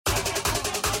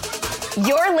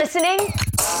You're listening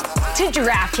to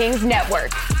DraftKings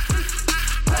Network.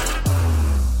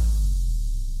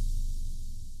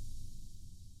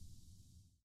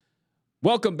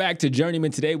 Welcome back to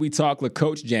Journeymen. Today we talk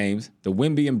LeCoach James, the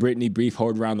Wemby and Britney brief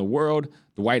heard around the world,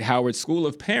 the Dwights Howard School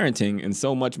of Parenting, and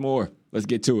so much more. Let's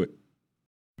get to it.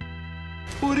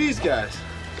 Who are these guys?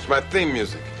 It's my theme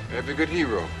music. Every good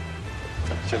hero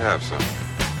should have some.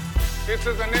 This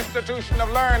is an institution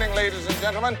of learning, ladies and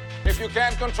gentlemen. If you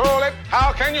can't control it,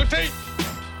 how can you teach?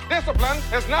 Discipline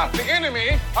is not the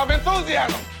enemy of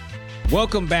enthusiasm.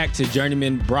 Welcome back to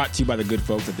Journeymen, brought to you by the good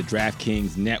folks at the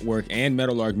DraftKings Network and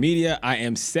Meadowlark Media. I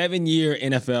am 7-year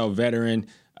NFL veteran,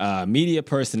 media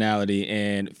personality,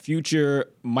 and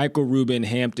future Michael Rubin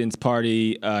Hamptons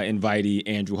party invitee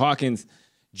Andrew Hawkins,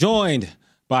 joined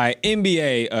by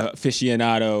NBA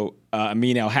aficionado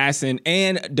Amin Elhassan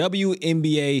and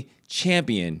WNBA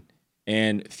champion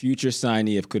and future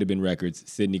signee of Could Have Been Records,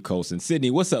 Syd Colson.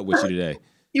 Sydney, what's up with you today?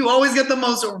 You always get the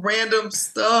most random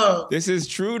stuff. This is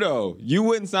true, though. You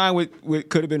wouldn't sign with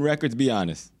Could Have Been Records, be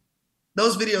honest.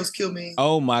 Those videos kill me.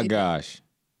 Oh, my gosh.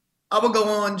 I would go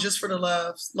on just for the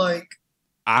laughs. Like,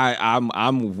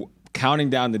 I'm counting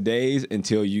down the days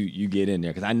until you get in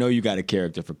there, because I know you got a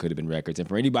character for Could Have Been Records. And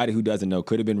for anybody who doesn't know,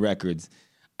 Could Have Been Records,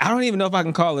 I don't even know if I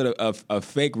can call it a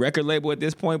fake record label at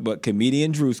this point, but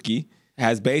comedian Drewski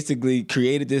has basically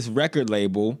created this record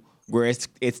label where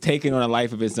it's taking on a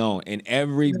life of its own. And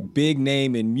every big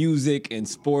name in music and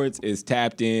sports is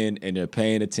tapped in, and they're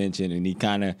paying attention, and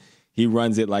he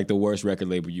runs it like the worst record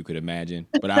label you could imagine.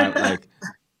 But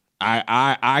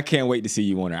I can't wait to see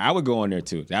you on there. I would go on there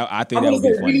too. I think that would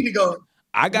be funny. We need to go.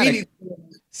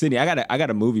 Sydney, I got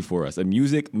a movie for us, a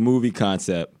music movie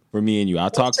concept for me and you. I'll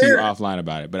talk to you offline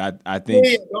about it. But I think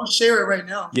don't share it right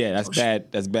now. Yeah, that's bad.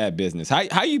 That's bad business.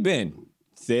 How you been,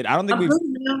 Syd? I don't think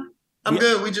I'm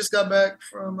good. We just got back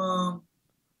from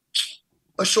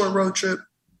a short road trip,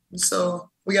 so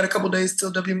we got a couple days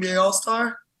till WNBA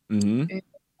All-Star. Mm-hmm.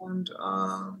 And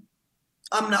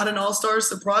I'm not an All-Star,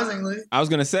 surprisingly. I was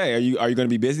gonna say, are you going to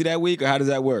be busy that week, or how does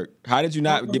that work? How did you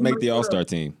not make the All-Star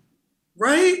team?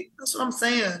 Right, that's what I'm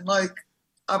saying. Like,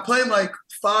 I play like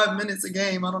 5 minutes a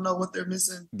game. I don't know what they're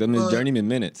missing. Them is journeyman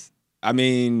minutes. I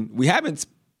mean, we haven't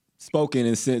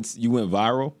spoken since you went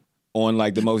viral on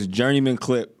like the most journeyman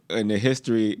clip in the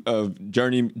history of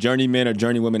journeymen or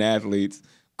journeywomen athletes,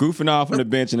 goofing off on the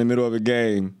bench in the middle of a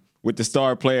game with the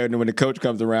star player, and then when the coach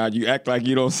comes around, you act like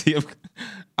you don't see him.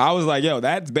 I was like, yo,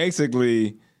 that's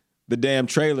basically the damn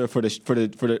trailer for the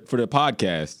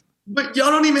podcast. But y'all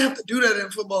don't even have to do that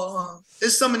in football, huh?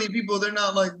 There's so many people, they're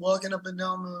not like walking up and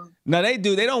down the... No, they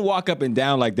do. They don't walk up and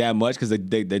down like that much because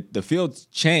the field's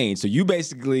changed. So you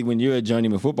basically, when you're a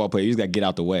journeyman football player, you just got to get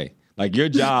out the way. Like, your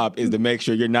job is to make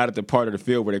sure you're not at the part of the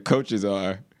field where the coaches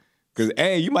are. Because,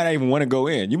 A, you might not even want to go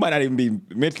in. You might not even be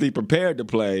mentally prepared to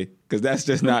play because that's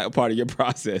just not a part of your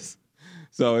process.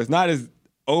 So it's not as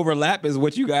overlap as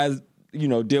what you guys,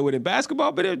 deal with in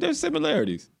basketball, but there's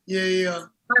similarities. Yeah.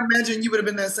 I imagine you would have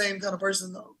been that same kind of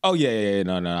person, though. Oh, yeah.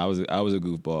 No. I was a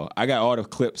goofball. I got all the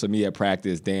clips of me at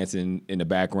practice dancing in the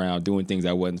background, doing things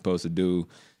I wasn't supposed to do,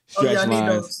 stretch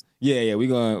lines. Yeah, we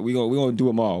gonna do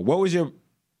them all. What was your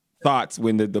thoughts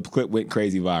when the clip went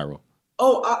crazy viral?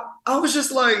 Oh, I was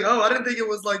just like, I didn't think it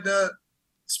was like that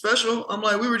special. I'm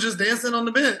like, we were just dancing on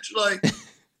the bench. Like,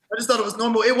 I just thought it was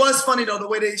normal. It was funny, though, the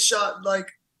way they shot, like,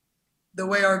 the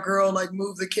way our girl, like,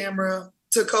 moved the camera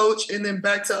to coach and then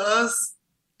back to us.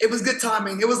 It was good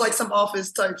timing. It was like some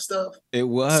Office type stuff. It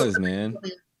was, man.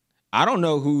 I don't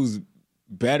know who's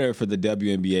better for the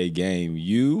WNBA game,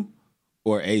 you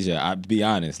or Asia. I'll be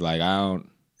honest. Like,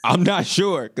 I'm not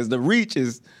sure because the reach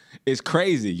is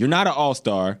crazy. You're not an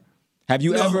all-star. Have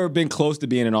you ever been close to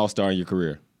being an all-star in your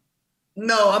career?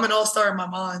 No, I'm an all-star in my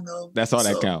mind, though. That's all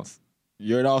that counts.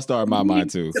 You're an all-star in my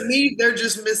mind, too. To me, they're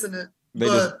just missing it.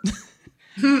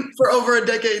 For over a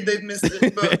decade, they've missed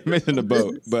it. But missing the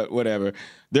boat, but whatever.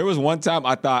 There was one time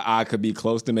I thought I could be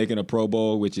close to making a Pro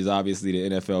Bowl, which is obviously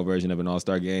the NFL version of an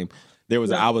all-star game.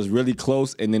 I was really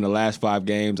close, and then the last 5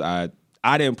 games, I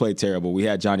didn't play terrible. We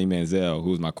had Johnny Manziel, who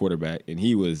was my quarterback, and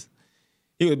he was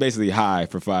basically high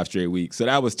for 5 straight weeks. So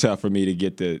that was tough for me to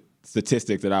get the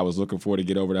statistics that I was looking for to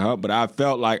get over the hump, but I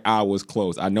felt like I was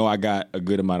close. I know I got a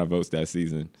good amount of votes that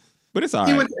season, but it's all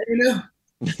right. He went to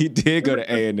A&M. He did go to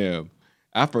A&M.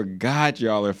 I forgot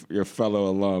y'all are your fellow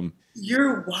alum.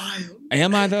 You're wild.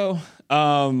 Am I though?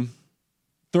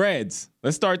 Threads.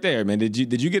 Let's start there, man. Did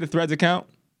you get a Threads account?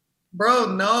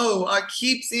 Bro, no. I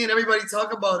keep seeing everybody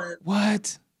talk about it.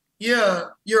 What? Yeah.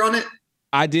 You're on it?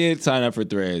 I did sign up for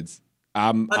Threads.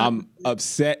 I'm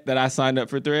upset that I signed up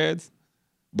for Threads.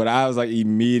 But I was like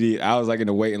immediate. I was like in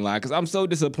the waiting line because I'm so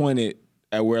disappointed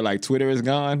at where like Twitter is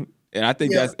gone. And I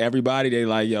think that's everybody. They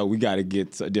like, yo, we got to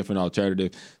get a different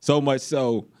alternative. So much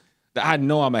so that I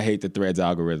know I'm going to hate the Threads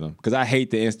algorithm because I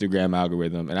hate the Instagram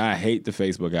algorithm and I hate the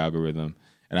Facebook algorithm.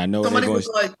 And I know somebody was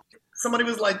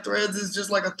like, Threads is just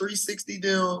like a 360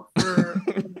 deal for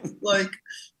like,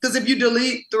 because if you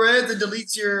delete Threads, it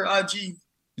deletes your IG.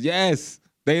 Yes,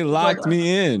 they locked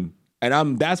me in.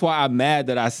 And that's why I'm mad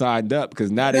that I signed up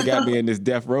because now they got me in this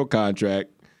death row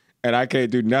contract and I can't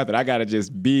do nothing. I got to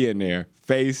just be in there,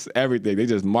 face everything. They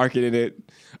just marketing it.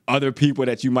 Other people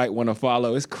that you might want to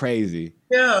follow. It's crazy.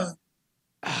 Yeah.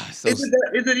 Is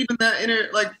it even that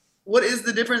like, what is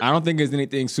the difference? I don't think there's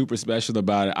anything super special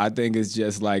about it. I think it's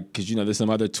just like, because, there's some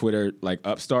other Twitter like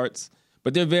upstarts,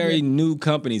 but they're very new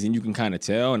companies and you can kind of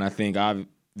tell. And I think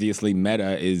obviously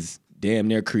Meta is damn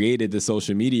near created the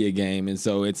social media game. And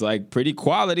so it's like pretty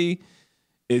quality.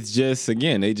 It's just,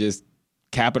 again, they just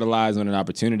capitalized on an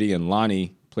opportunity and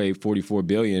Lonnie played $44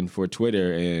 billion for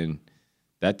Twitter. And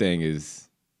that thing is,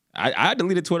 I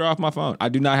deleted Twitter off my phone. I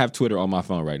do not have Twitter on my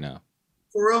phone right now.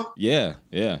 For real? Yeah.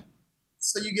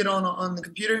 So you get on the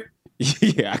computer?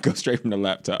 Yeah, I go straight from the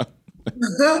laptop.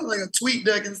 Like a tweet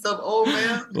deck and stuff. Oh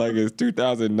man. Like it's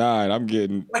 2009. I'm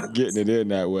getting it in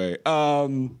that way.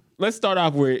 Let's start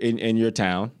off with in your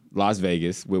town, Las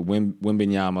Vegas, with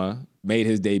Wemby made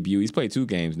his debut. He's played 2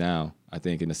 games now, I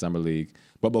think, in the summer league.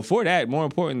 But before that, more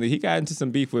importantly, he got into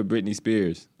some beef with Britney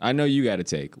Spears. I know you got to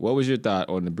take. What was your thought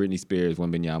on the Britney Spears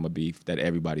Wemby beef that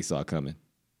everybody saw coming?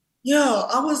 Yeah,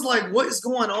 I was like, what is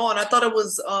going on? I thought it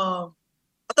was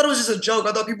just a joke.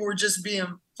 I thought people were just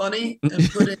being funny and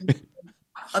putting.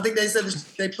 I think they said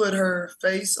they put her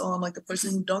face on like the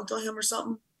person who dunked on him or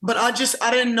something. But I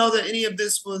didn't know that any of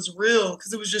this was real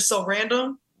because it was just so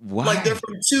random. Why? Like they're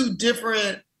from 2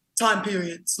 different time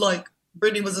periods. Like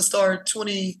Britney was a star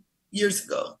 20 years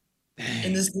ago. Dang.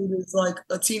 And this dude is like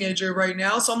a teenager right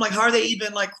now. So I'm like, how are they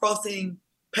even like crossing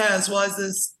paths? Why is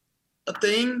this a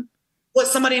thing? What,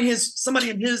 somebody in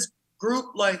his group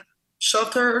like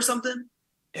shoved her or something?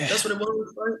 That's what it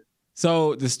was, right?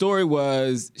 So the story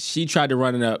was she tried to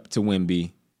run it up to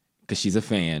Wemby because she's a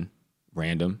fan.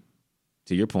 Random,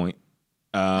 to your point.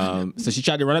 So she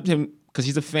tried to run up to him because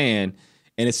she's a fan,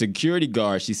 and a security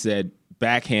guard, she said,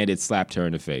 backhanded slapped her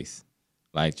in the face.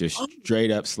 Like just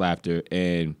straight up slapped her.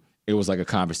 And it was like a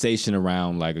conversation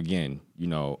around, like, again,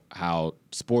 how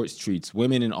sports treats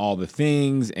women and all the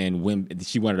things. And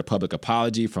she wanted a public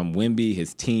apology from Wemby,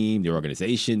 his team, the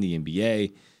organization, the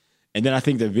NBA. And then I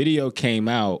think the video came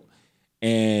out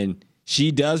and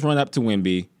she does run up to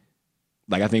Wemby.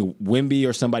 Like I think Wemby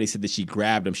or somebody said that she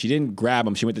grabbed him. She didn't grab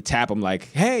him. She went to tap him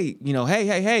like, hey,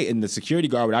 hey. And the security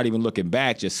guard, without even looking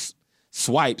back, just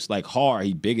swipes like hard.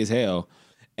 He big as hell.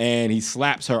 And he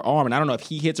slaps her arm. And I don't know if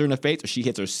he hits her in the face or she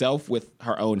hits herself with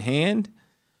her own hand.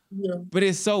 Yeah. But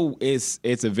it's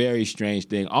a very strange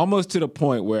thing. Almost to the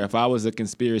point where if I was a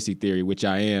conspiracy theory, which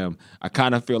I am, I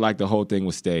kind of feel like the whole thing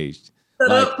was staged.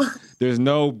 Like, there's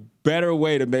no better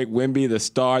way to make Wemby the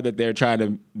star that they're trying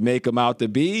to make him out to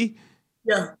be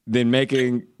than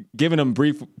giving him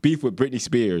beef with Britney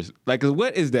Spears. Like,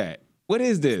 what is that? What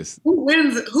is this? Who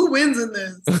wins in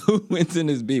this? Who wins in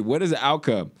this beef? What is the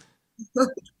outcome?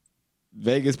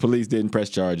 Vegas police didn't press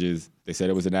charges. They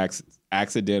said it was an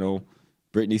accidental.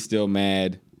 Britney's still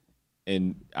mad.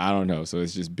 And I don't know. So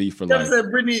it's just beef for life. Said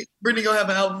Britney gonna have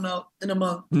an album out in a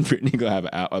month. Britney gonna have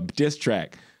a diss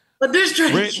track. A diss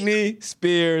track. Britney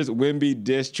Spears Wemby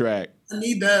diss track. I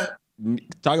need that.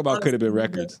 Talk about could have been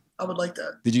records. I would like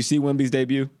that. Did you see Wemby's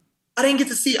debut? I didn't get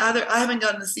to see either. I haven't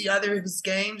gotten to see either of his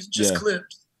games, just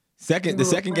clips. The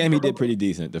second game he did pretty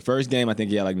decent. The first game I think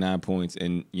he had like 9 points,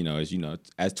 and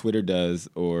as Twitter does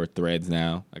or Threads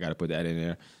now, I got to put that in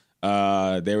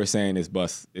there. They were saying it's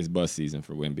bust season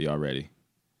for Wemby already.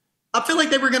 I feel like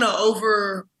they were gonna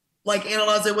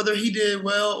analyze it whether he did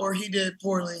well or he did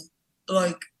poorly.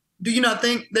 Like, do you not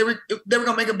think they were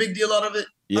gonna make a big deal out of it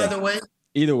either way?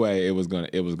 Either way, it was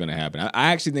gonna happen.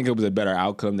 I actually think it was a better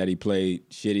outcome that he played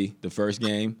shitty the first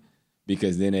game.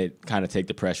 Because then it kind of take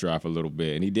the pressure off a little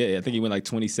bit. And he did. I think he went like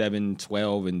 27,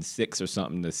 12, and 6 or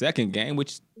something the second game,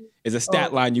 which is a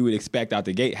stat line you would expect out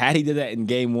the gate. Had he did that in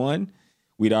game 1,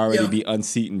 we'd already be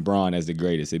unseating Braun as the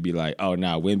greatest. It'd be like, oh,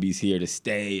 no, Wemby's here to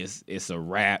stay. It's a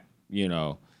wrap,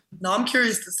 No, I'm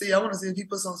curious to see. I want to see if he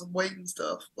puts on some weight and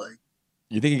stuff. Like,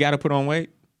 you think he got to put on weight?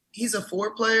 He's a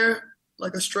 4 player,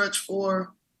 like a stretch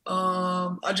 4.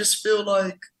 I just feel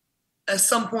like at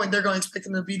some point they're going to expect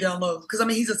him to be down low. Because,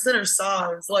 he's a center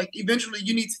size. Like, eventually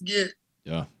you need to get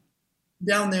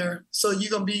down there. So you're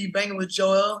going to be banging with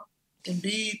Joel,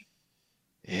 Embiid,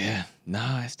 Yeah,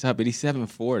 nah, it's tough. But he's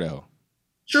 7'4" though.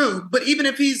 True, but even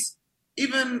if he's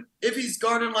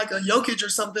guarding like a Jokic or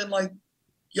something, like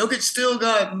Jokic still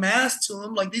got mass to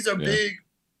him. Like these are big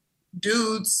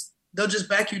dudes. They'll just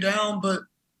back you down. But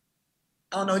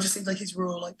I don't know. It just seems like he's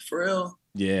real like frail.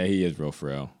 Yeah, he is real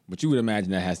frail. But you would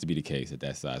imagine that has to be the case at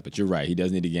that size. But you're right. He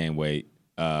does need to gain weight.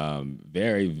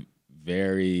 Very,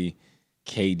 very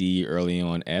KD early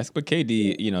on-esque. But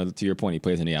KD, to your point, he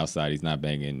plays on the outside. He's not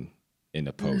banging in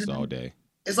the post all day.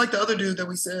 It's like the other dude that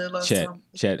we said last time.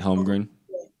 Chet Holmgren.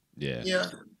 Yeah.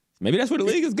 Maybe that's where the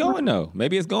league is going, though.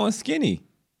 Maybe it's going skinny.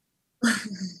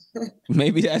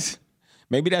 Maybe that's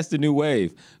the new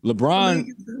wave. LeBron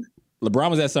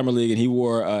was at Summer League, and he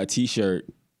wore a T-shirt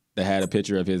that had a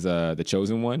picture of his The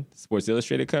Chosen One, Sports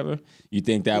Illustrated cover. You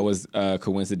think that was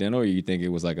coincidental, or you think it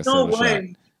was like a subtle shot?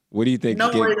 What do you think?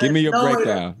 Give me your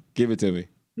breakdown. Give it to me.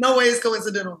 No way it's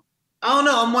coincidental. I don't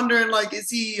know. I'm wondering, like, is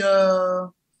he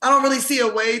I don't really see a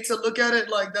way to look at it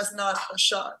like that's not a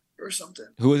shot or something.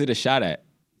 Who is it a shot at?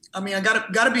 I mean, I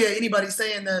gotta be anybody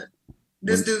saying that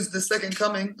this dude's the second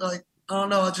coming. Like, I don't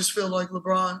know. I just feel like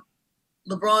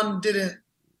LeBron didn't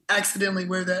accidentally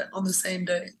wear that on the same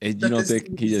day. You don't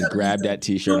think he just grabbed that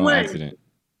T-shirt on accident?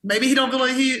 Maybe he don't feel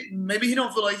like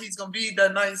he's gonna be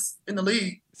that nice in the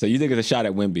league. So you think it's a shot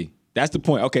at Wemby? That's the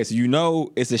point. Okay,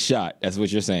 so it's a shot. That's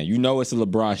what you're saying. It's a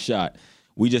LeBron shot.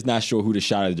 We just not sure who the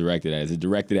shot is directed at. Is it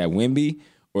directed at Wemby,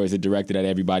 or is it directed at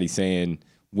everybody saying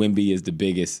Wemby is the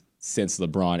biggest since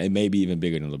LeBron, and maybe even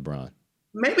bigger than LeBron?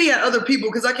 Maybe at other people,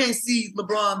 because I can't see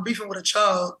LeBron beefing with a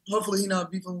child. Hopefully he's not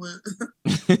beefing with.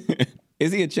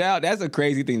 Is he a child? That's a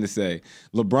crazy thing to say.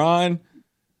 LeBron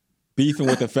beefing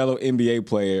with a fellow NBA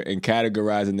player and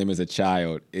categorizing them as a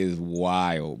child is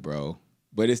wild, bro.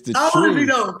 But it's the truth. How old is he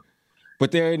though?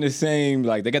 But they're in the same,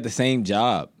 like, they got the same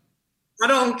job. I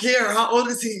don't care. How old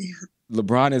is he?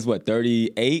 LeBron is what,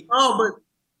 38? Oh,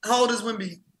 but how old is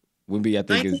Wemby? Wemby, I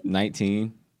think, 19? Is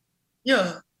 19.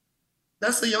 Yeah.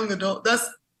 That's a young adult. That's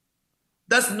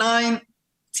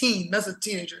 19. That's a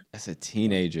teenager. That's a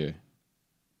teenager.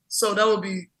 So that would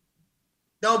be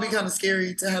kind of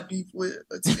scary to have beef with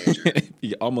a teenager.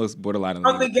 You almost borderline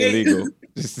illegal.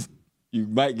 You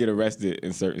might get arrested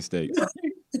in certain states.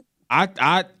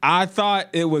 I thought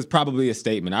it was probably a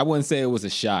statement. I wouldn't say it was a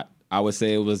shot. I would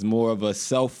say it was more of a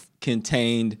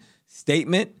self-contained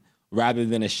statement rather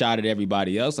than a shot at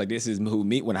everybody else. Like, this is who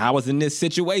me. When I was in this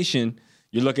situation,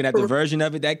 you're looking at the version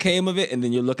of it that came of it, and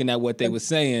then you're looking at what they were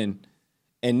saying,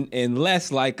 and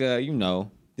less like,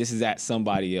 this is at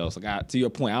somebody else. Like, to your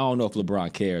point, I don't know if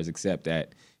LeBron cares, except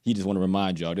that he just want to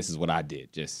remind y'all this is what I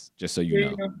did, just so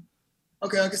you know.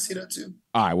 Okay, I can see that too.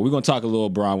 All right, well, we're going to talk a little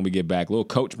Bron when we get back. A little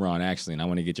Coach Bron, actually, and I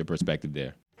want to get your perspective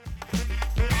there.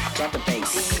 Drop the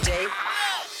bass, DJ.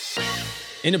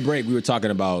 In the break, we were talking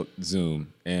about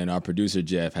Zoom, and our producer,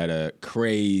 Jeff, had a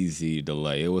crazy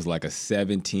delay. It was like a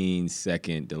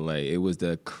 17-second delay. It was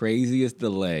the craziest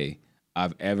delay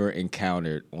I've ever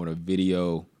encountered on a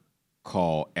video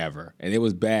call ever. And it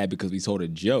was bad because we told a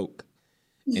joke,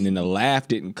 and then the laugh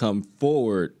didn't come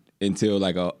forward until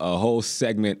like a whole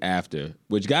segment after,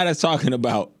 which got us talking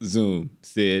about Zoom,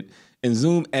 Syd, and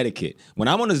Zoom etiquette. When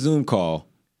I'm on a Zoom call,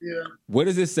 what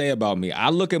does it say about me? I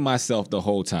look at myself the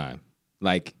whole time,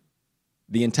 like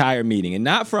the entire meeting, and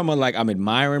not from I'm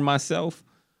admiring myself.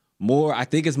 More, I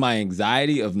think it's my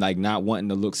anxiety of like not wanting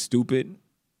to look stupid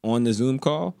on the Zoom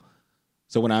call.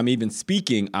 So when I'm even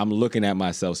speaking, I'm looking at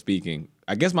myself speaking.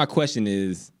 I guess my question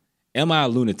is, am I a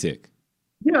lunatic?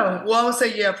 Yeah, well, I would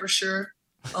say yeah, for sure.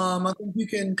 I think you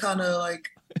can kind of like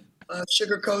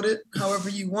sugarcoat it however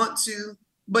you want to,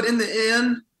 but in the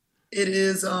end, it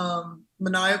is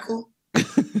maniacal.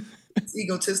 It's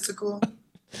egotistical.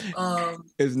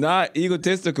 It's not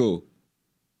egotistical.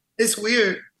 It's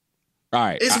weird. All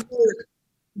right. It's weird.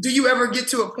 Do you ever get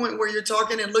to a point where you're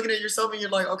talking and looking at yourself and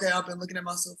you're like, okay, I've been looking at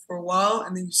myself for a while,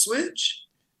 and then you switch?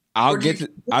 I'll get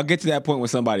to that point when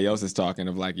somebody else is talking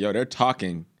of like, yo, they're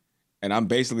talking, and I'm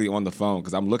basically on the phone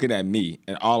because I'm looking at me,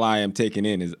 and all I am taking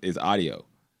in is audio.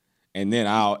 And then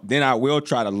I will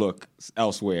try to look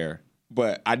elsewhere.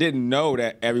 But I didn't know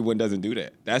that everyone doesn't do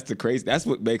that. That's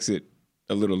what makes it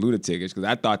a little lunatikish, because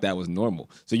I thought that was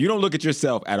normal. So you don't look at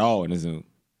yourself at all in a Zoom?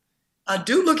 I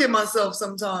do look at myself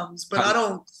sometimes, but I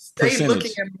don't stay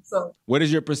looking at myself. What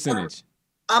is your percentage?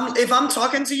 If I'm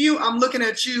talking to you, I'm looking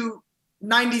at you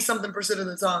 90-something% of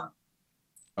the time.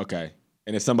 Okay.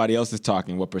 And if somebody else is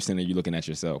talking, what percent are you looking at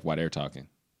yourself while they're talking?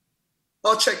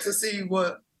 I'll check to see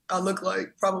what I look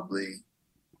like, probably.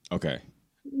 Okay.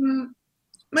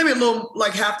 Maybe a little,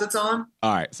 like half the time.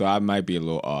 All right. So I might be a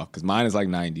little off because mine is like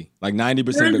 90. Like 90%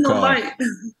 of the call.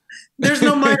 There's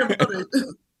no might about it.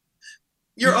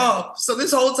 you're off. So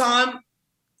this whole time,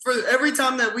 for every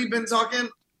time that we've been talking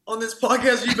on this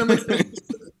podcast, you've been listening.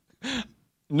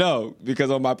 No,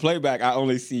 because on my playback, I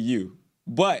only see you.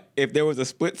 But if there was a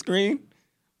split screen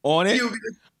on it,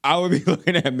 I would be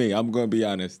looking at me. I'm going to be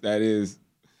honest.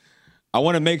 I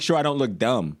want to make sure I don't look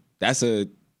dumb. I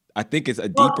think it's a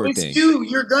deeper thing. It's you.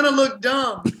 You're going to look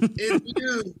dumb. It's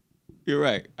you. You're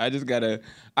right. I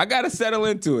gotta settle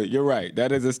into it. You're right.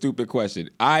 That is a stupid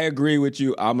question. I agree with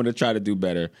you. I'm going to try to do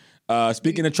better.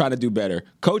 Speaking of trying to do better,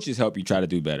 coaches help you try to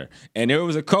do better. And there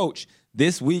was a coach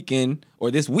this week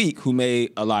who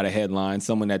made a lot of headlines,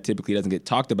 someone that typically doesn't get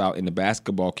talked about in the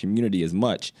basketball community as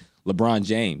much, LeBron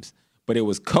James. But it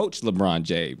was Coach LeBron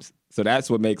James. So that's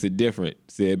what makes it different,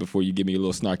 Syd, before you give me a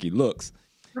little snarky looks.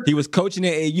 He was coaching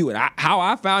at AAU. And how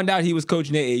I found out he was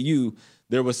coaching at AAU,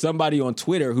 there was somebody on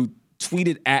Twitter who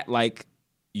tweeted at like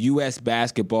U.S.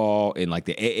 basketball and like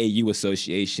the AAU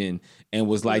association and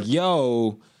was like,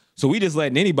 yo, so we just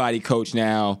letting anybody coach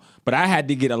now, but I had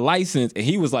to get a license, and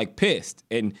he was like pissed.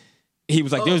 And he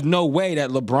was like, there's no way that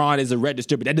LeBron is a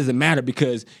registered, but that doesn't matter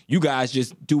because you guys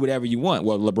just do whatever you want.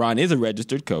 Well, LeBron is a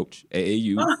registered coach at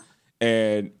AAU,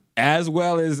 and as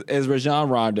well as Rajon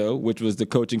Rondo, which was the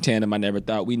coaching tandem I never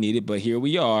thought we needed, but here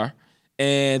we are.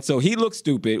 And so he looked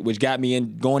stupid, which got me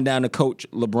in going down the Coach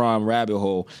LeBron rabbit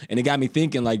hole. And it got me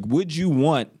thinking, like, would you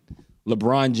want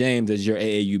LeBron James as your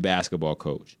AAU basketball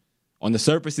coach? On the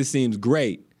surface, it seems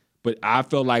great, but I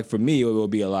feel like for me, it will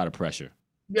be a lot of pressure.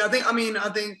 Yeah, I think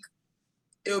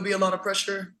it will be a lot of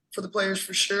pressure for the players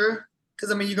for sure. Because,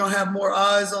 you're going to have more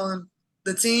eyes on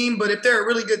the team. But if they're a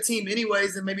really good team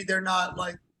anyways, then maybe they're not,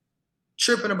 like,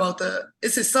 tripping about that.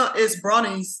 It's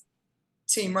Bronny's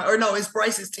team, right? Or no, it's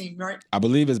Bryce's team, right? I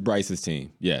believe it's Bryce's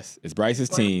team. Yes, it's Bryce's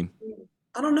team.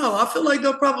 I don't know. I feel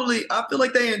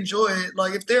like they enjoy it.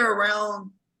 Like, if they're around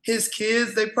his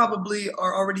kids, they probably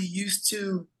are already used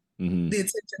to the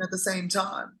attention at the same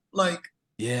time. Like,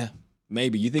 yeah,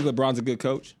 maybe. You think LeBron's a good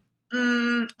coach?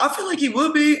 I feel like he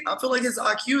would be. I feel like his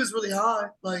IQ is really high.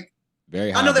 Like,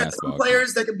 very high. I know there's some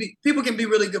players that people can be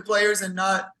really good players and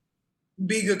not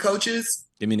be good coaches.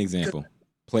 Give me an example.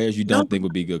 Players you don't think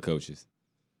would be good coaches.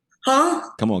 Huh?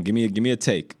 Come on, give me a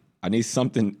take. I need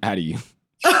something out of you.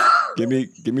 give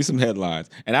me some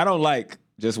headlines. And I don't like,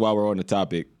 just while we're on the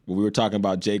topic, when we were talking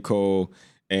about J. Cole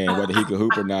and whether he could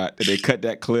hoop or not, that they cut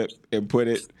that clip and put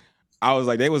it. I was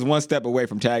like, they was one step away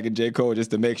from tagging J. Cole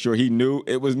just to make sure he knew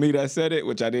it was me that said it,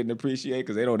 which I didn't appreciate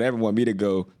because they don't ever want me to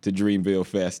go to Dreamville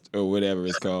Fest or whatever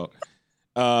it's called.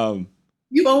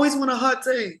 You always want a hot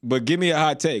take. But give me a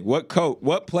hot take.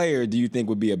 What player do you think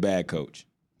would be a bad coach?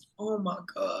 Oh my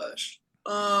gosh.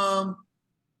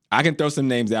 I can throw some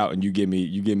names out and you give me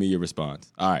your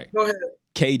response. All right. Go ahead.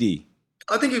 KD.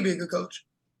 I think he'd be a good coach.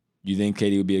 You think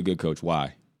KD would be a good coach?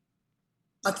 Why?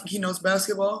 I think he knows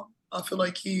basketball. I feel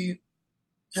like he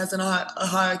has a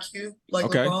high IQ, like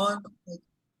LeBron. Like,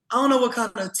 I don't know what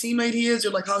kind of teammate he is or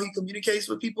like how he communicates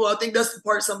with people. I think that's the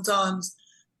part sometimes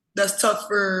that's tough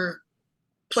for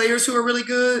players who are really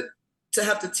good to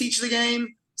have to teach the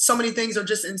game. So many things are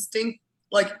just instinct,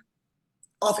 like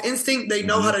off instinct, they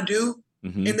know how to do.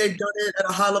 And they've done it at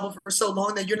a high level for so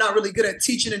long that you're not really good at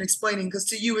teaching and explaining because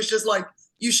to you, it's just like,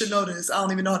 you should know this. I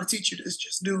don't even know how to teach you this.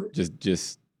 Just do it.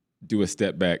 Just do a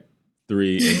step back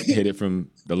three and hit it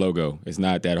from the logo. It's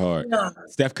not that hard. Yeah.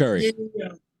 Steph Curry.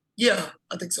 Yeah,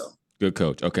 I think so. Good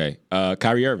coach. Okay.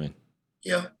 Kyrie Irving.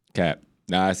 Yeah. Cap.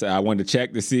 Now, I wanted to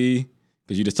check to see,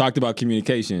 because you just talked about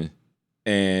communication.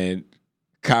 And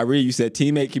Kyrie, you said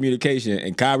teammate communication.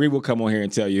 And Kyrie will come on here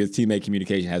and tell you his teammate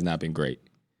communication has not been great.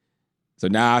 So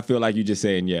now I feel like you're just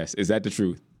saying yes. Is that the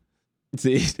truth?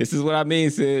 See, this is what I mean,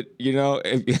 Syd. You know,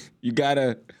 you got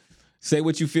to say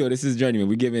what you feel. This is Journeymen.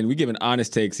 We giving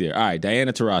honest takes here. All right,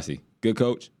 Diana Taurasi, good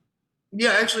coach?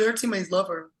 Yeah, actually, her teammates love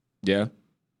her. Yeah?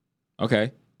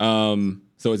 Okay. So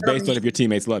it's based on if your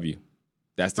teammates love you.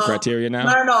 That's the criteria now?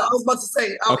 No. I was about to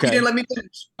say. Okay. You didn't let me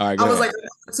finish. All right, I was like,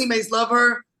 teammates love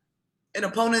her and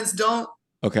opponents don't.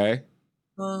 Okay.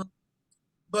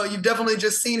 But you've definitely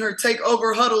just seen her take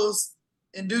over huddles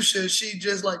and do shit. She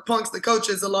just like punks the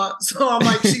coaches a lot. So I'm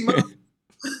like,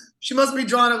 she must be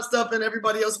drawing up stuff and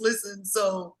everybody else listens.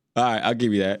 So all right, I'll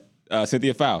give you that.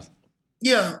 Cynthia Fowles.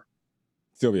 Yeah.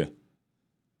 Sylvia.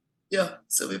 Yeah,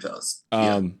 Sylvia Fowles.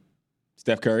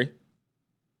 Steph Curry.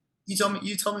 You told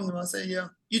me when I say yeah.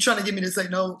 You trying to get me to say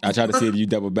no. I tried to see if you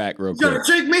double back real quick. You trying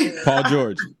to trick me? Paul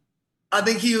George. I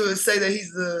think he would say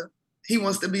that he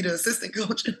wants to be the assistant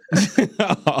coach.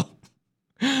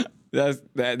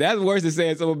 That's worse than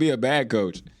saying someone be a bad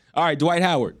coach. All right, Dwight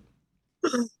Howard. I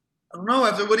don't know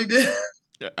after what he did.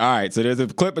 All right, so there's a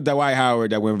clip of Dwight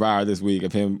Howard that went viral this week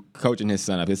of him coaching his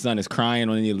son up. His son is crying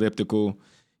on the elliptical.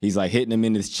 He's like hitting him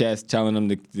in his chest, telling him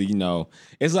to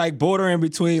it's like bordering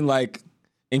between like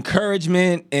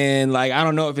encouragement and like I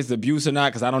don't know if it's abuse or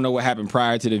not because I don't know what happened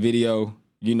prior to the video,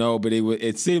 but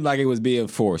it seemed like it was being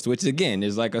forced. Which again,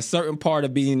 there's like a certain part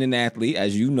of being an athlete,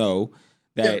 as you know,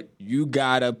 that you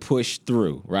gotta push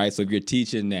through, right? So if you're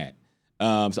teaching that,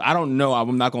 so I don't know.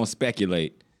 I'm not gonna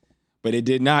speculate. But it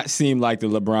did not seem like the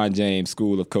LeBron James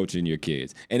school of coaching your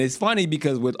kids. And it's funny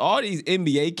because with all these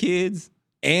NBA kids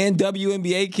and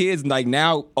WNBA kids, like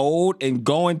now old and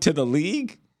going to the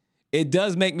league, it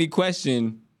does make me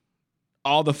question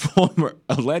all the former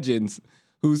legends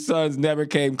whose sons never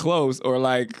came close or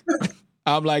like,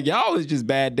 I'm like, y'all was just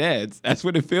bad dads. That's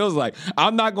what it feels like.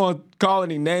 I'm not going to call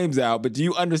any names out, but do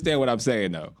you understand what I'm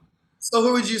saying though? So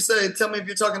who would you say? Tell me if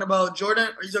you're talking about Jordan.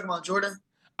 Are you talking about Jordan?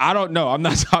 I don't know. I'm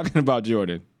not talking about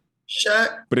Jordan.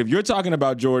 Shaq. But if you're talking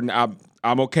about Jordan,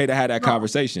 I'm okay to have that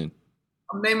conversation.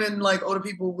 I'm naming like older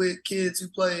people with kids who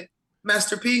play.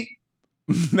 Master P.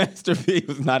 Master P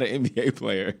was not an NBA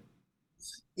player.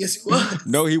 Yes, he was.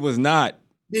 No, he was not.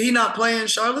 Did he not play in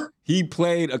Charlotte? He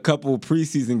played a couple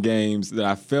preseason games that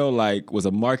I feel like was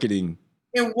a marketing.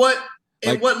 In what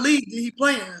league did he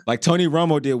play in? Like Tony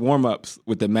Romo did warm-ups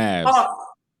with the Mavs.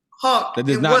 Hawk. That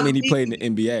does not mean he played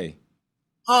in the NBA.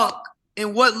 Hawk,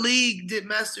 in what league did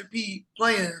Master P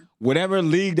play in? Whatever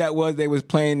league that was, they was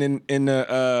playing in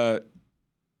the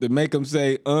Make 'Em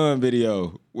Say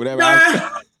video.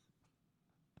 Whatever.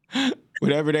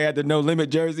 Whatever they had the No Limit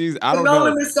jerseys. I don't know.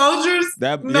 No Limit Soldiers?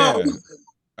 No. Yeah.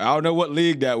 I don't know what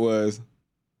league that was.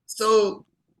 So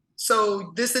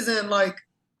this isn't like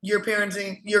your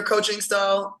parenting, your coaching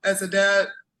style as a dad.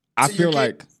 I feel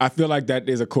like that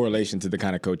is a correlation to the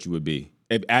kind of coach you would be.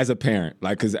 As a parent,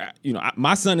 like, because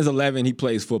my son is 11, he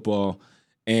plays football,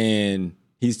 and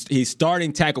he's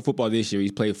starting tackle football this year.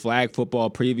 He's played flag football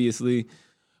previously,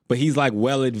 but he's like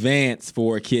well advanced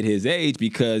for a kid his age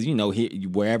because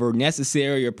wherever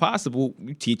necessary or possible,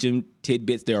 you teach him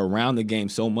tidbits. They're around the game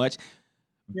so much.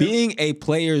 Yeah. Being a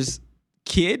player's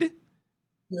kid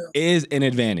is an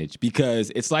advantage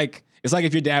because it's like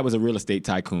if your dad was a real estate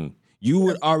tycoon. You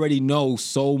would already know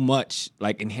so much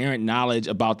like inherent knowledge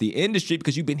about the industry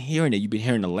because you've been hearing it. You've been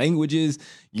hearing the languages.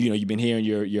 You've been hearing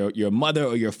your mother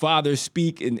or your father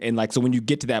speak. And like, so when you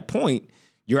get to that point,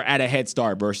 you're at a head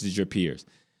start versus your peers.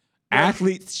 Yeah.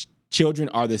 Athletes, children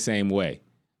are the same way.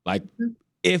 Like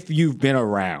if you've been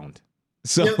around.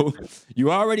 So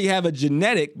you already have a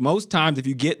genetic. Most times if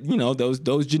you get,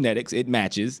 those genetics, it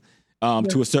matches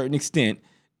to a certain extent.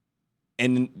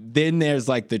 And then there's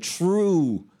like the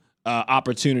true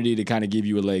opportunity to kind of give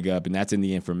you a leg up, and that's in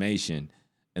the information,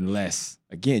 unless,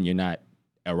 again, you're not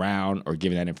around or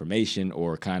giving that information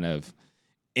or kind of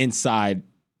inside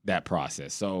that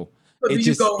process. So do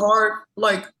you go hard,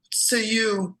 like, to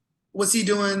you, was he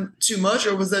doing too much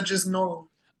or was that just normal?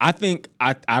 I think,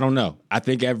 I don't know. I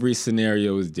think every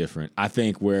scenario is different. I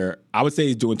think where I would say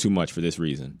he's doing too much for this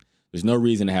reason. There's no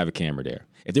reason to have a camera there.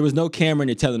 If there was no camera and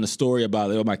you're telling a story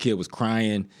about, my kid was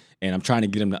crying, and I'm trying to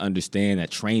get him to understand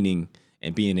that training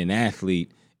and being an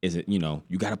athlete is,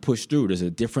 you got to push through. There's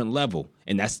a different level.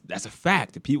 And that's a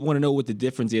fact. If people want to know what the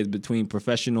difference is between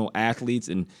professional athletes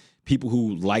and people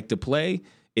who like to play,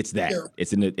 it's that. Yeah.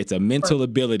 It's a mental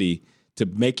ability to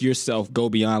make yourself go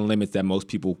beyond limits that most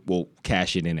people will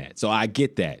cash it in at. So I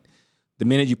get that. The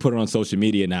minute you put it on social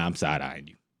media, now I'm side-eyeing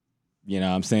you. You know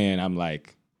what I'm saying? I'm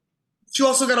like... But you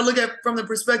also got to look at from the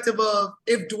perspective of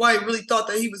if Dwight really thought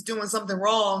that he was doing something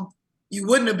wrong, you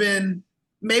wouldn't have been,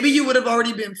 maybe you would have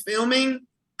already been filming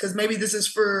because maybe this is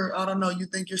for, I don't know, you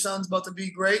think your son's about to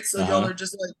be great. So y'all are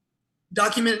just like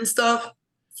documenting stuff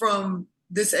from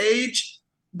this age.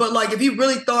 But like if he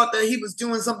really thought that he was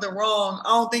doing something wrong, I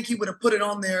don't think he would have put it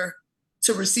on there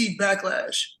to receive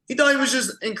backlash. He thought he was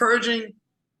just encouraging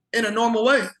in a normal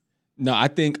way. No, I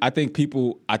think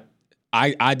people,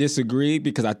 I disagree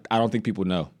because I don't think people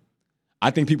know.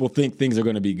 I think people think things are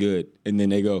going to be good, and then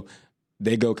they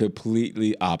go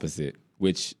completely opposite.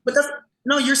 But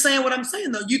you're saying what I'm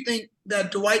saying though. You think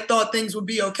that Dwight thought things would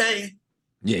be okay?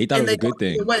 Yeah, he thought it was a good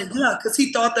thing. Yeah, because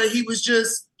he thought that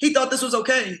he thought this was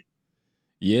okay.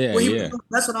 Yeah,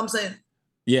 that's what I'm saying.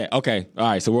 Yeah. Okay. All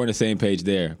right. So we're on the same page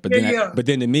there. But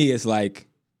then to me, it's like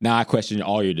now I question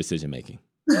all your decision making.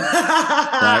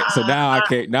 Right. So now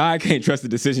I can't trust the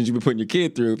decisions you've been putting your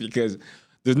kid through because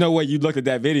there's no way you looked at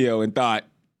that video and thought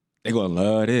they're gonna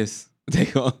love this.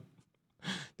 This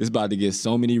is about to get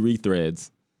so many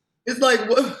rethreads. It's like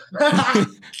what?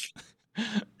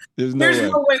 There's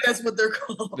no way that's what they're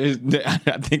called. I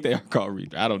think they are called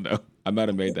rethreads. I don't know. I might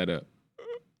have made that up.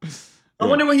 I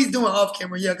wonder what he's doing off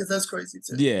camera. Yeah, because that's crazy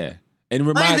too. Yeah. And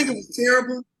I didn't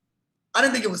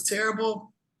think it was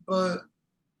terrible. But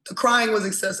the crying was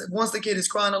excessive. Once the kid is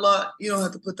crying a lot, you don't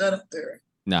have to put that up there.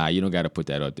 Nah, you don't got to put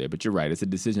that up there. But you're right. It's a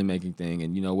decision-making thing.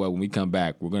 And you know what? When we come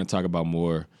back, we're going to talk about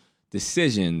more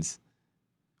decisions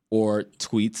or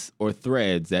tweets or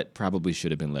threads that probably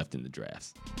should have been left in the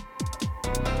drafts.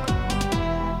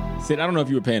 Syd, I don't know if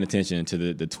you were paying attention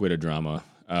to the Twitter drama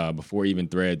before even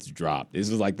threads dropped. This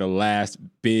was like the last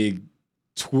big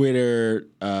Twitter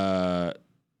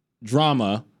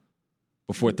drama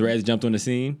before threads jumped on the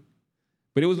scene.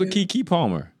 But it was with Keke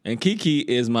Palmer. And Keke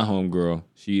is my homegirl.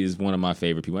 She is one of my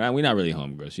favorite people. We're not really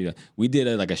homegirls. We did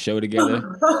a show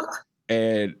together.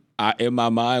 And in my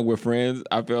mind, we're friends,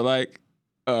 I feel like,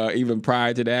 even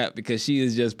prior to that, because she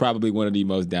is just probably one of the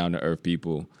most down-to-earth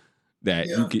people that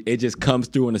it just comes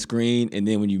through on the screen. And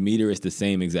then when you meet her, it's the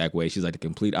same exact way. She's like the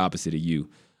complete opposite of you.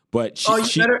 But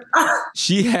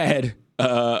she had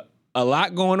a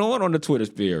lot going on the Twitter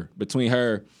sphere between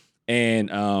her and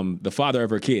the father of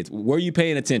her kids. Were you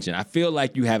paying attention? I feel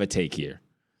like you have a take here.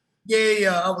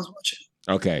 Yeah, I was watching.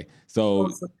 Okay, so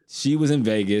she was in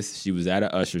Vegas. She was at an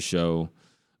Usher show.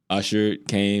 Usher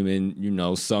came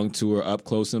and, sung to her up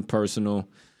close and personal.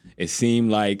 It seemed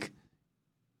like,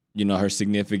 her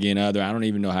significant other, I don't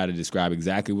even know how to describe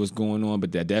exactly what's going on,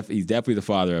 but he's definitely the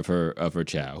father of her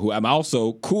child, who I'm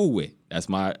also cool with. That's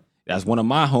one of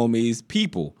my homies'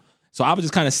 people. So I was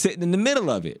just kind of sitting in the middle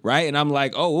of it, right? And I'm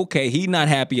like, oh, okay, he's not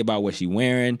happy about what she's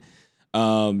wearing.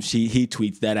 He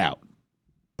tweets that out.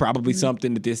 Probably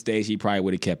something at this stage he probably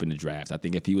would have kept in the drafts. I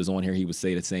think if he was on here, he would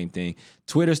say the same thing.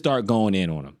 Twitter started going in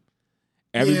on him.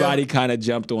 Everybody kind of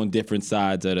jumped on different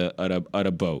sides of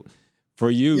the boat.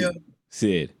 For you,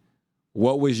 Syd,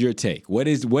 what was your take? What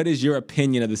is your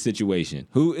opinion of the situation?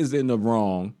 Who is in the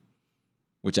wrong?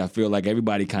 Which I feel like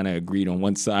everybody kind of agreed on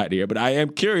one side here. But I am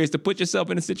curious to put yourself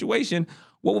in a situation.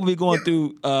 What will be going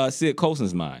through Syd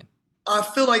Colson's mind? I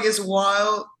feel like it's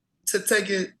wild to take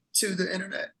it to the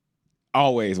internet.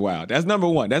 Always wild. That's number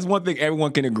one. That's one thing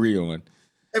everyone can agree on.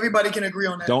 Everybody can agree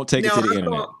on that. Don't take it to the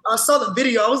internet. I saw the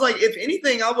video. I was like, if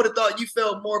anything, I would have thought you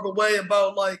felt more of a way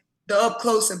about like the up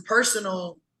close and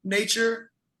personal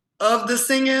nature of the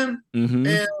singing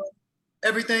and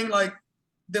everything, like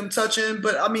them touching.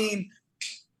 But I mean,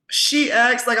 she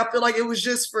acts like I feel like it was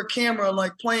just for camera,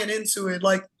 like playing into it,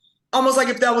 like almost like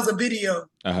if that was a video.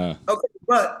 Okay,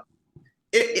 but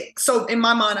so in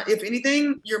my mind, if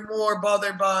anything, you're more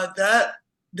bothered by that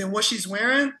than what she's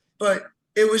wearing. But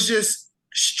it was just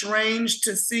strange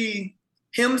to see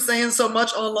him saying so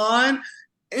much online,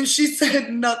 and she said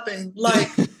nothing, like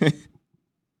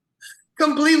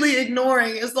completely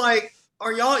ignoring. It's like,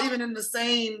 are y'all even in the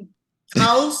same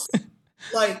house?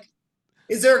 Like,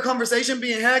 is there a conversation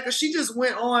being had? Because she just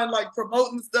went on like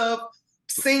promoting stuff,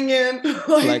 singing.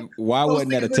 Like why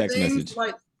wasn't that a text message?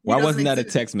 Why wasn't that a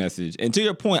text message? And to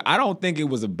your point, I don't think it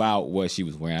was about what she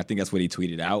was wearing. I think that's what he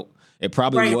tweeted out. It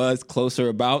probably was closer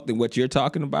about than what you're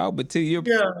talking about. But to your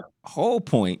whole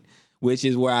point, which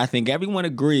is where I think everyone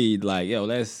agreed, like, yo,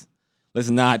 let's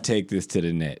not take this to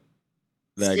the net.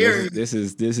 Like this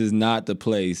is not the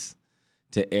place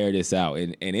to air this out.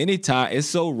 And anytime, it's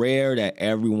so rare that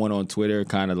everyone on Twitter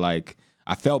kind of like,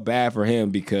 I felt bad for him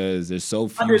because there's so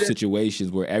few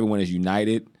situations where everyone is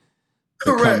united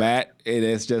to come at. And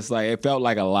it's just like, it felt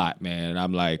like a lot, man. And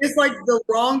I'm like, it's like the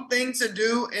wrong thing to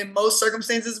do in most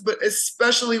circumstances, but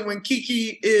especially when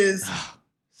Keke is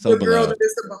so the girl that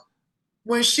it's about.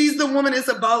 When she's the woman it's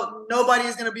about, nobody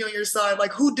is going to be on your side.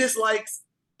 Like, who dislikes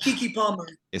Keke Palmer?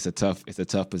 It's a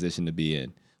tough position to be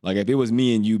in. Like, if it was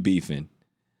me and you beefing,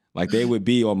 like, they would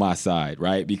be on my side,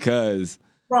 right? Because,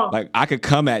 like, I could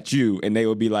come at you and they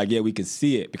would be like, yeah, we can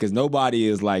see it. Because nobody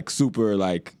is, like, super,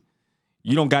 like,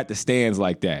 you don't got the stands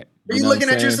like that. Are you looking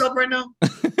at yourself right now?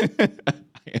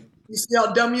 You see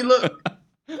how dumb you look?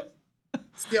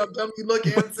 See how dumb you look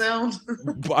and sound?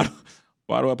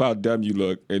 Bottle up how dumb you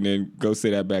look and then go say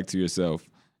that back to yourself.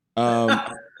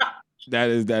 That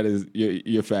is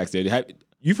your facts there.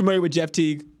 You familiar with Jeff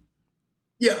Teague?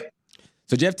 Yeah.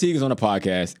 So Jeff Teague is on a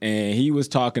podcast, and he was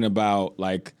talking about,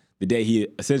 like, the day he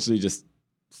essentially just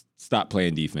stopped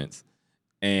playing defense.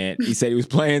 And he said he was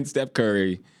playing Steph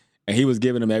Curry, and he was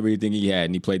giving him everything he had,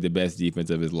 and he played the best defense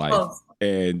of his life.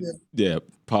 And,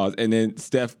 pause. And then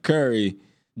Steph Curry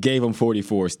gave him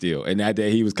 44 still. And that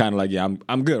day he was kind of like, yeah,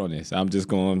 I'm good on this. I'm just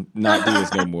going to not do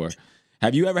this no more.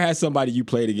 Have you ever had somebody you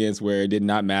played against where it did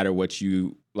not matter what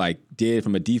you, like, did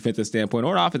from a defensive standpoint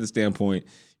or an offensive standpoint,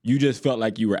 you just felt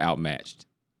like you were outmatched?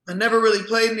 I never really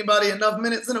played anybody enough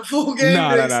minutes in a full game.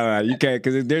 No. You can't,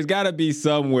 because there's got to be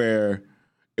somewhere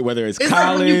whether it's It's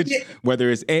college, like whether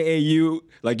it's AAU.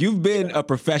 Like, you've been a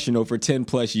professional for 10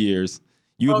 plus years.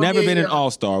 You've never been an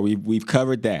all-star. We've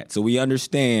covered that. So we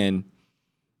understand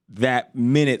that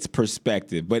minutes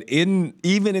perspective. But even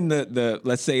in the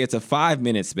let's say it's a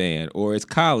 5-minute span or it's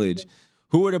college,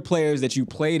 who are the players that you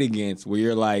played against where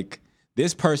you're like,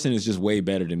 this person is just way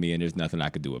better than me and there's nothing I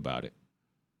could do about it?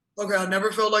 Okay, I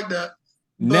never felt like that.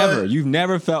 Never. You've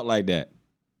never felt like that.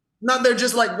 Not they're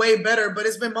just like way better, but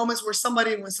it's been moments where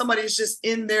when somebody is just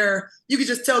in there, you can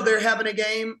just tell they're having a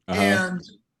game and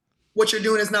what you're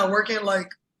doing is not working. Like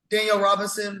Danielle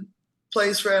Robinson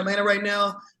plays for Atlanta right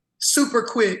now. Super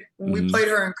quick. When we played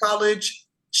her in college,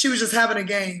 she was just having a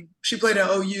game. She played at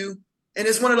OU. And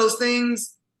it's one of those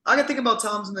things, I can think about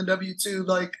times in the W too,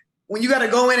 like when you got to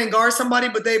go in and guard somebody,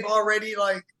 but they've already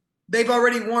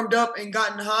warmed up and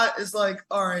gotten hot. It's like,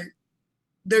 all right,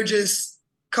 they're just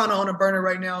kind of on a burner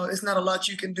right now. It's not a lot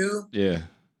you can do. Yeah.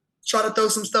 Try to throw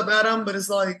some stuff at them, but it's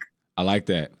like. I like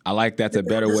that. That's a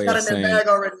better way of saying.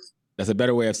 That's a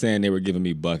better way of saying they were giving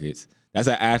me buckets. That's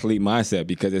an athlete mindset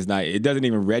because it doesn't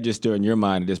even register in your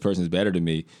mind that this person's better than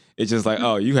me. It's just like,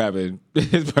 oh, you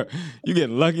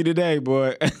getting lucky today,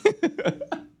 boy.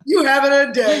 You having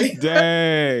a day.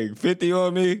 Dang, 50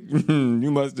 on me?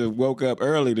 You must have woke up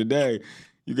early today.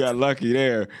 You got lucky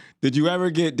there. Did you ever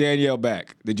get Danielle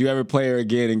back? Did you ever play her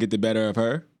again and get the better of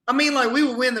her? I mean, like, we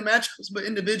would win the matchups, but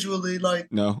individually,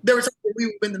 like, no. There were times we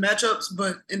would win the matchups,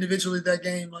 but individually that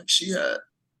game, like, she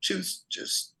was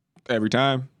just. Every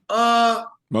time?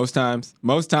 Most times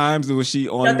was she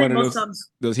on one of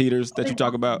those heaters that you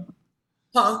talk about?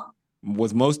 Huh?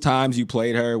 Was most times you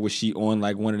played her, was she on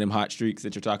like one of them hot streaks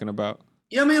that you're talking about?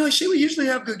 Yeah, I mean, like she would usually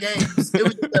have good games. It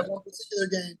was just that one particular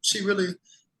game.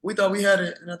 We thought we had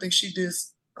it, and I think she did.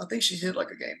 I think she hit like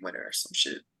a game winner or some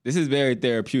shit. This is very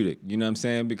therapeutic, you know what I'm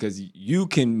saying? Because you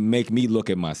can make me look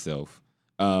at myself,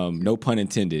 no pun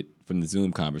intended from the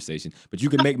Zoom conversation, but you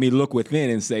can make me look within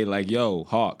and say like, yo,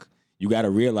 Hawk, you got to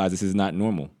realize this is not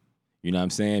normal. You know what I'm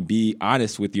saying? Be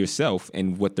honest with yourself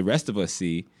and what the rest of us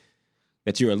see,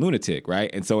 that you're a lunatic,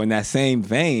 right? And so in that same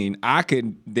vein, I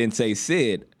could then say,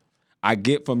 Syd, I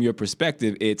get from your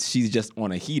perspective, she's just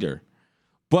on a heater.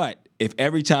 But if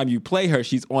every time you play her,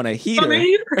 she's on a heater,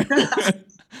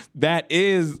 that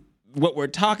is what we're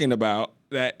talking about,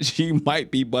 that she might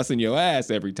be busting your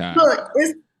ass every time. Look,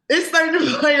 it's certain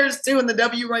players too in the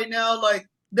W right now, like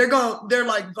they're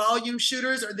like volume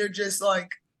shooters, or they're just like,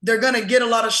 they're gonna get a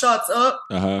lot of shots up.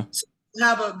 So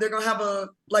they're gonna have a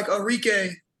like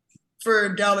Enrique for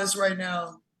Dallas right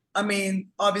now. I mean,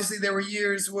 obviously there were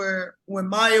years when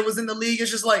Maya was in the league,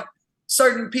 it's just like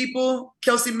certain people,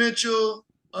 Kelsey Mitchell,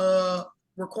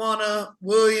 Raquana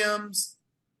Williams,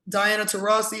 Diana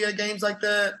Taurasi at games like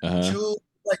that, Jewel,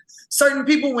 like certain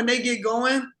people when they get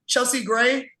going, Chelsea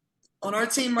Gray on our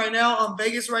team right now, on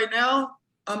Vegas right now,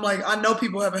 I'm like, I know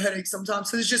people have a headache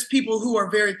sometimes. So it's just people who are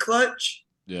very clutch.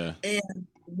 Yeah. And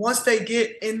once they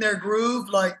get in their groove,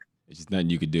 like it's just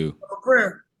nothing you could do. A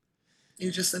prayer.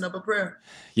 You just send up a prayer.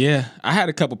 Yeah, I had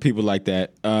a couple people like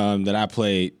that that I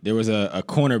played. There was a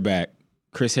cornerback,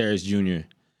 Chris Harris Jr.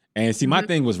 And see, my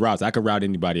thing was routes. I could route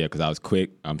anybody up because I was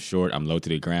quick. I'm short. I'm low to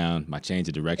the ground. My change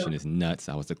of direction is nuts.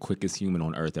 I was the quickest human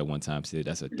on earth at one time, Syd.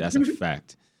 That's a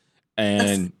fact.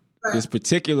 And this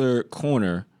particular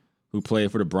corner who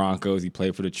played for the Broncos, he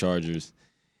played for the Chargers,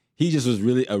 he just was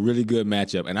a really good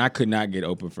matchup, and I could not get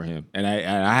open for him. And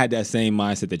I had that same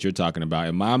mindset that you're talking about.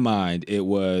 In my mind, it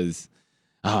was,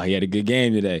 oh, he had a good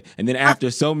game today. And then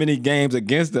after so many games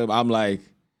against him, I'm like,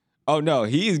 oh, no,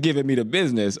 he's giving me the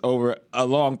business over a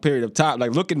long period of time.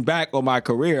 Like, looking back on my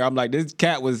career, I'm like, this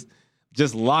cat was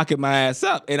just locking my ass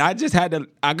up. And I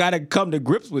got to come to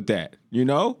grips with that, you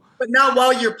know? But not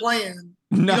while you're playing.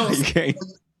 No, you can't.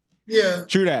 Yeah.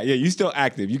 True that. Yeah, you still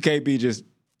active. You can't be just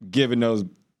giving those.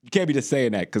 You can't be just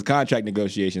saying that because contract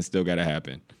negotiations still got to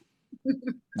happen.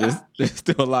 There's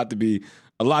still a lot to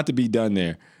be done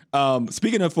there.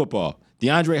 Speaking of football,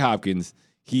 DeAndre Hopkins,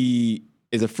 he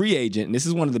is a free agent, and this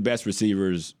is one of the best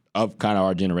receivers of kind of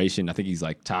our generation. I think he's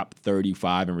like top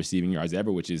 35 in receiving yards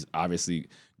ever, which is obviously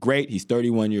great. He's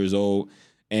 31 years old,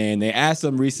 and they asked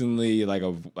him recently like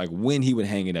when he would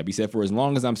hang it up. He said, for as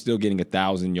long as I'm still getting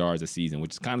 1,000 yards a season,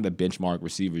 which is kind of the benchmark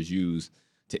receivers use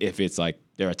to if it's like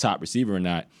they're a top receiver or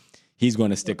not, he's going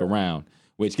to stick around,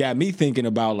 which got me thinking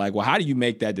about like, well, how do you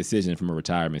make that decision from a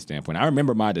retirement standpoint? I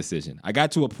remember my decision. I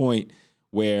got to a point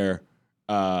where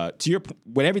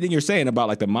with everything you're saying about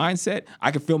like the mindset,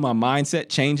 I could feel my mindset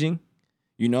changing.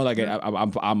 You know, like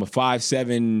I'm a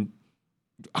 5'7",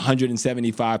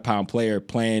 175-pound player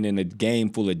playing in a game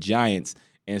full of giants,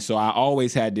 and so I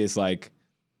always had this like,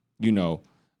 you know,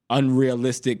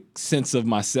 unrealistic sense of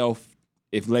myself.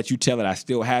 If let you tell it, I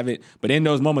still have it. But in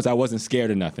those moments, I wasn't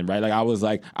scared of nothing, right? Like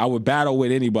I would battle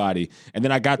with anybody. And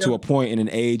then I got to a point in an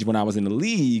age when I was in the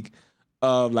league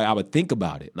of I would think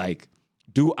about it. Like,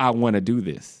 do I want to do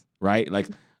this, right? Like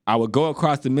I would go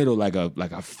across the middle like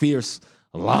a fierce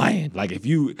lion. Like if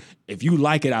you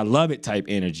like it, I love it type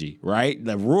energy, right?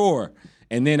 The roar.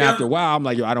 And then after a while, I'm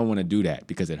like, yo, I don't want to do that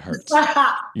because it hurts,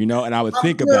 And I would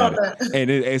think about it.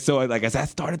 And so as I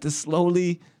started to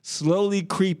slowly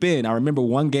creep in, I remember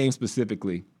one game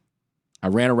specifically, I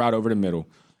ran a route over the middle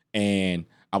and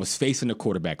I was facing the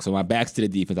quarterback. So my back's to the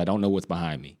defense. I don't know what's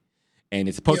behind me. And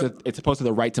it's supposed to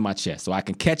the right to my chest. So I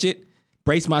can catch it,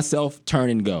 brace myself, turn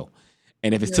and go.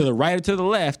 And if it's to the right or to the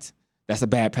left, that's a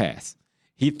bad pass.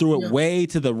 He threw it way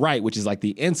to the right, which is like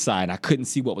the inside. I couldn't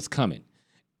see what was coming.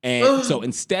 And so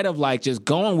instead of just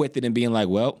going with it and being like,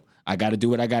 well, I got to do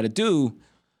what I got to do,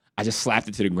 I just slapped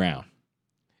it to the ground.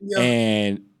 Yeah.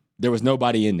 And there was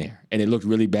nobody in there. And it looked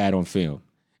really bad on film.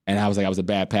 And I was like, I was a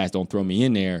bad pass. Don't throw me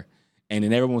in there. And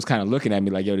then everyone was kind of looking at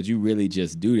me like, yo, did you really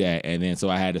just do that? And then so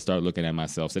I had to start looking at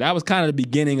myself. So that was kind of the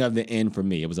beginning of the end for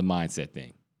me. It was a mindset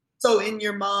thing. So in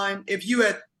your mind, if you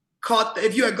had gone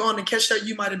to catch that,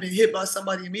 you might have been hit by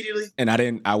somebody immediately. And I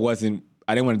didn't want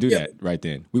to do that right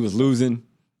then. We was losing.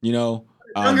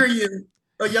 Younger you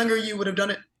would have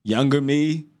done it. Younger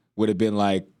me would have been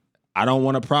like, I don't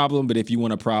want a problem, but if you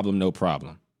want a problem, no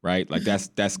problem, right? Like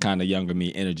that's kind of younger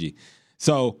me energy.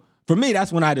 So for me,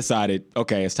 that's when I decided,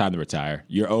 okay, it's time to retire.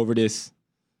 You're over this.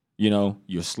 You're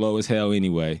slow as hell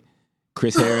anyway.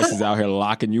 Chris Harris is out here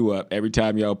locking you up every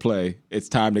time y'all play. It's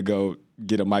time to go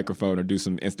get a microphone or do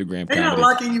some Instagram comedy. They're not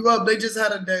locking you up. They just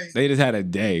had a day. They just had a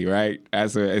day, right?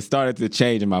 It started to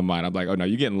change in my mind. I'm like, oh, no,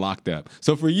 you're getting locked up.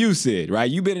 So for you, Syd,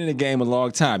 right, you've been in the game a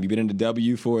long time. You've been in the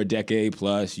W for a decade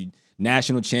plus. You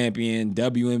national champion,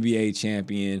 WNBA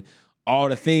champion, all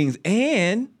the things.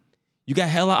 And you got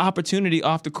hella opportunity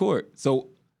off the court. So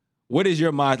what is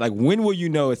your mind? Like, when will you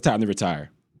know it's time to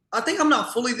retire? I think I'm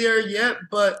not fully there yet,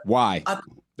 but... Why?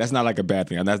 That's not like a bad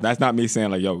thing. That's not me saying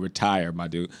like, yo, retire, my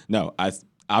dude. No,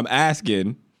 I'm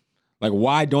asking, like,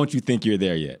 why don't you think you're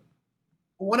there yet?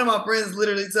 One of my friends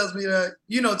literally tells me that,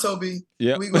 Toby.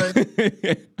 Yeah.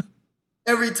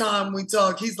 Every time we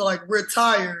talk, he's like,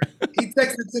 retire. He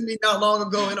texted to me not long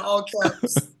ago in all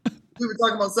caps. We were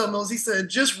talking about something else. He said,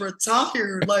 just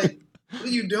retire. Like, what are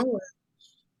you doing?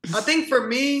 I think for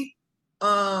me,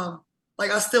 I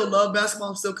still love basketball.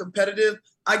 I'm still competitive.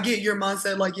 I get your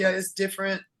mindset. Like, yeah, it's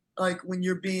different. Like when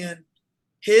you're being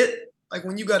hit, like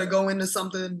when you got to go into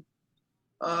something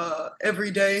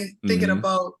every day, thinking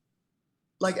about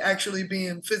like actually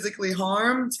being physically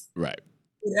harmed. Right.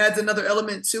 It adds another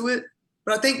element to it.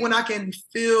 But I think when I can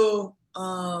feel,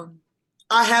 I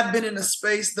have been in a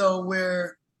space though,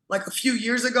 where like a few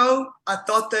years ago, I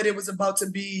thought that it was about to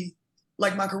be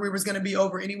like my career was going to be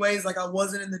over anyways. Like I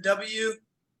wasn't in the W.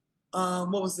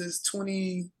 What was this?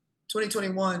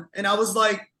 2021. And I was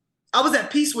like, I was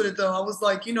at peace with it though. I was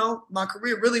like, my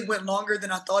career really went longer than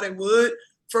I thought it would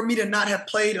for me to not have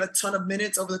played a ton of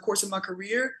minutes over the course of my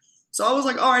career. So I was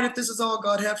like, all right, if this is all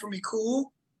God had for me,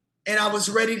 cool. And I was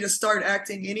ready to start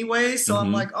acting anyway. So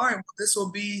I'm like, all right, well, this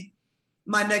will be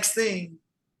my next thing.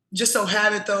 Just so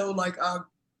have it though, like I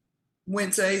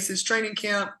went to Aces training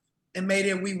camp and made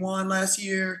it. We won last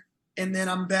year. And then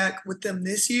I'm back with them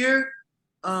this year.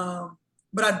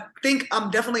 But I think I'm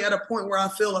definitely at a point where I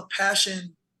feel a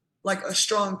passion, like a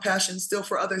strong passion still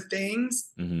for other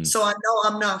things. So I know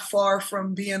I'm not far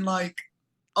from being like,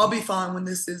 I'll be fine when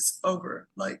this is over.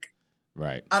 Like,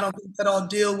 right. I don't think that I'll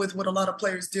deal with what a lot of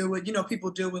players deal with.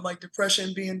 People deal with like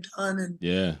depression being done and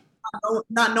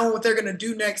not knowing what they're going to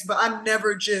do next. But I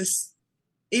never just,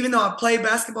 even though I played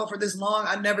basketball for this long,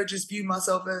 I never just viewed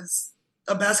myself as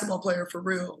a basketball player for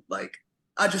real. Like,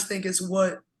 I just think it's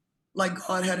what like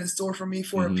God had in store for me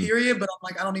for a period. But I'm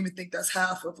like, I don't even think that's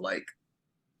half of like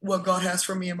what God has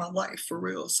for me in my life for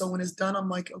real. So when it's done, I'm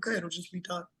like, okay, it'll just be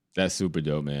done. That's super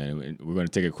dope, man. We're going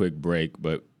to take a quick break,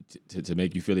 but to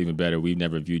make you feel even better, we've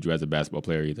never viewed you as a basketball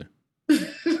player either.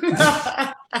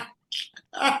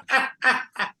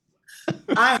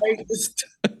 I hate this.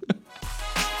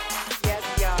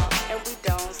 Yes, y'all, and we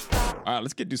don't stop. All right,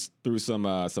 let's get through some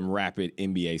rapid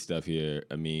NBA stuff here.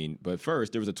 I mean, but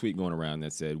first, there was a tweet going around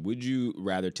that said, would you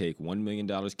rather take $1 million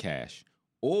cash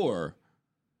or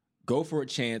go for a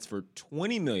chance for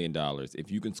 $20 million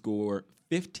if you can score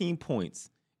 15 points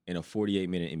in a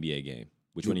 48-minute NBA game?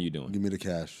 Which one are you doing? Give me the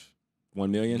cash. $1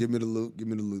 million? Give me the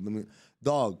loot.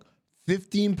 Dog,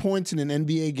 15 points in an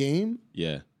NBA game?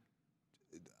 Yeah.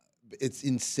 It's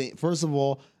insane. First of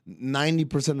all,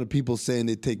 90% of the people saying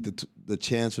they take the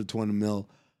chance for 20 mil.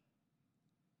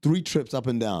 3 trips up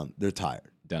and down, they're tired.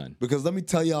 Done. Because let me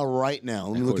tell y'all right now,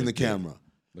 let me look in the camera.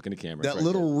 Look in the camera. That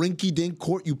little rinky-dink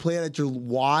court you play at your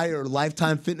Y or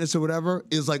Lifetime Fitness or whatever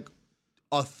is like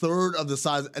a third of the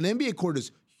size. An NBA court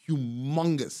is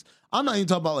humongous. I'm not even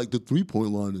talking about like the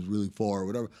 3-point line is really far or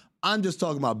whatever. I'm just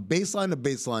talking about baseline to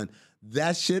baseline.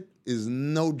 That shit is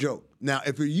no joke. Now,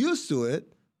 if you're used to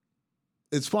it,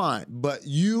 it's fine. But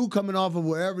you coming off of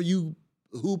wherever you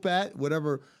hoop at,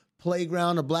 whatever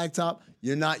playground or blacktop,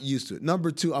 you're not used to it.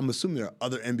 Number 2, I'm assuming there are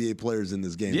other NBA players in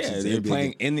this game. Yeah, they're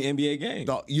playing in the NBA game.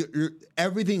 Dog,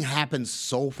 everything happens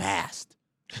so fast.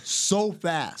 So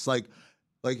fast. Like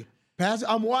pass,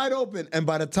 I'm wide open. And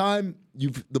by the time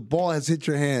the ball has hit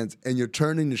your hands and you're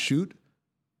turning to shoot,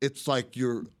 it's like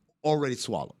you're already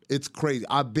swallowed. It's crazy.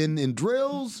 I've been in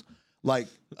drills. Like,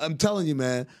 I'm telling you,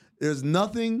 man, there's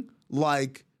nothing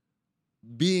like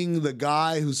being the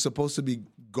guy who's supposed to be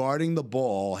guarding the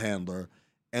ball handler,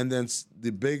 and then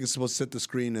the big is supposed to set the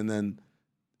screen, and then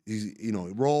he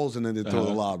rolls, and then they throw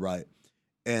the lob, right?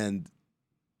 And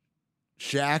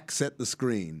Shaq set the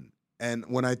screen, and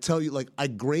when I tell you, like, I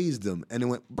grazed him, and it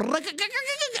went,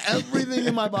 everything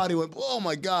in my body went, oh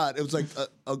my God. It was like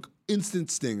a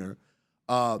instant stinger.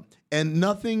 And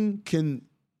nothing can,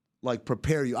 like,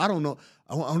 prepare you. I don't know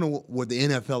what the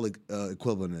NFL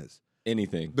equivalent is.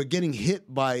 Anything. But getting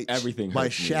hit by everything by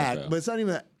Shaq, but it's not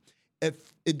even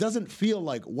if it doesn't feel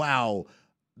like, wow,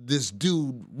 this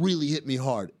dude really hit me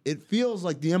hard. It feels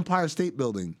like the Empire State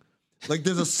Building. Like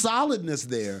there's a solidness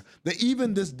there that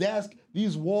even this desk,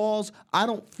 these walls, I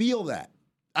don't feel that.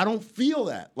 I don't feel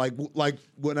that. Like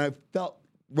when I felt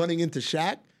running into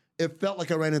Shaq, it felt like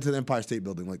I ran into the Empire State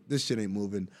Building. Like, this shit ain't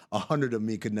moving. 100 of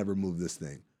me could never move this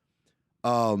thing.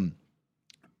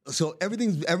 So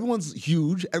everyone's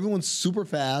huge. Everyone's super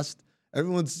fast.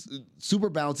 Everyone's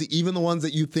super bouncy. Even the ones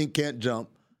that you think can't jump,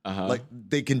 like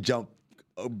they can jump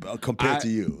compared to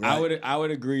you. Right? I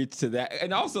would agree to that.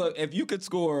 And also, if you could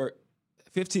score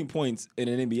 15 points in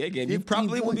an NBA game, you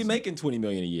probably would be making $20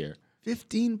 million a year.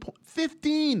 15.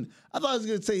 I thought I was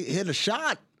gonna say hit a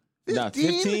shot. 15? No,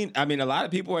 15. I mean, a lot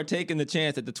of people are taking the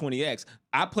chance at the 20X.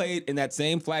 I played in that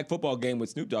same flag football game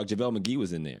with Snoop Dogg. JaVale McGee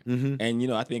was in there. Mm-hmm.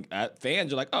 And, I think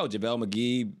fans are like, oh, JaVale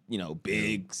McGee,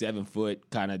 big, 7 foot,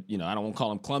 kind of, I don't want to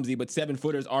call him clumsy, but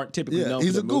 7-footers aren't typically known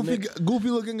he's for the a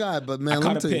goofy looking guy, but man, I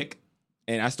caught a pick,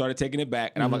 and I started taking it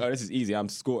back, and I'm like, oh, this is easy. I'm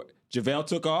scored. JaVale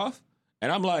took off,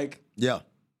 and I'm like, yeah.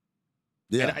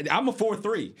 And I'm a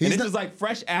 4-3. And this is like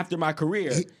fresh after my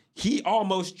career. He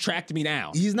almost tracked me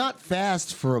down. He's not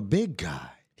fast for a big guy.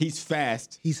 He's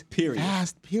fast. He's period.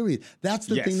 Fast, period. That's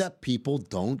the thing that people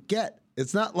don't get.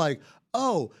 It's not like,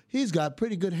 oh, he's got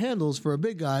pretty good handles for a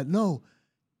big guy. No,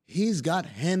 he's got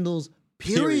handles,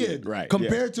 period. Right.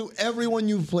 Compared to everyone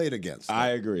you've played against. I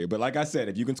agree. But like I said,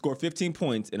 if you can score 15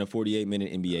 points in a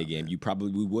 48-minute NBA game, you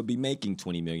probably would be making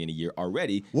 $20 million a year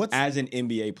already as an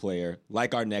NBA player,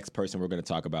 like our next person we're going to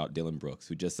talk about, Dillon Brooks,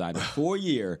 who just signed a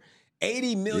 4-year,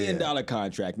 $80 million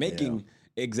contract, making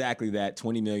exactly that,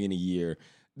 $20 million a year.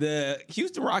 The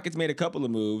Houston Rockets made a couple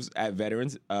of moves at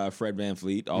veterans. Fred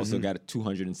VanVleet also got a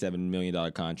 $207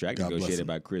 million contract negotiated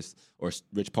by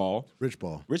Rich Paul. Rich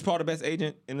Paul, the best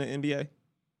agent in the NBA?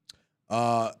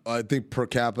 I think per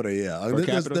capita, yeah.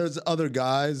 There's other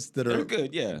guys that are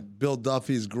good, yeah. Bill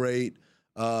Duffy's great.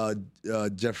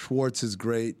 Jeff Schwartz is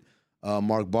great.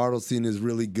 Mark Bartelstein is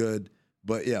really good.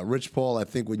 But yeah, Rich Paul, I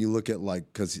think when you look at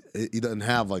because he doesn't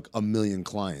have like a million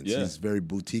clients. He's very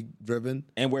boutique driven.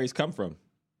 And where he's come from.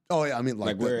 Oh yeah, I mean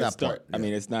like where that part. Yeah. I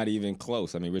mean, it's not even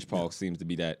close. I mean, Rich Paul seems to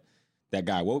be that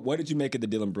guy. What did you make of the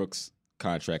Dillon Brooks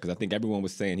contract? Because I think everyone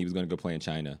was saying he was going to go play in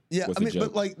China. Yeah, I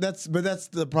mean, that's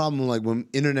the problem. Like when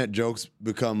internet jokes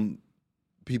become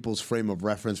people's frame of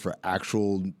reference for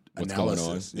actual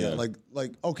analysis. Going on. Yeah,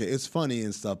 like okay, it's funny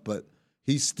and stuff, but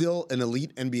he's still an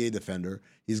elite NBA defender.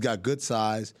 He's got good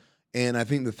size. And I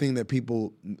think the thing that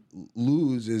people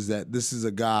lose is that this is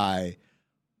a guy,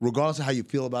 regardless of how you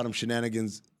feel about him,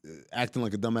 shenanigans, acting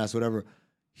like a dumbass, whatever,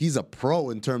 he's a pro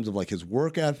in terms of like his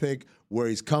work ethic, where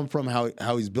he's come from, how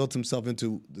he's built himself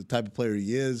into the type of player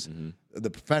he is, the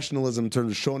professionalism in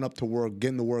terms of showing up to work,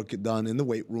 getting the work done in the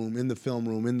weight room, in the film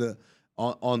room,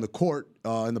 on the court,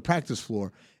 in the practice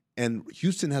floor. And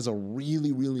Houston has a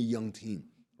really, really young team,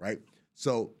 right?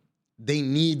 So they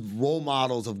need role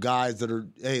models of guys that are,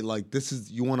 hey, like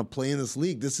you want to play in this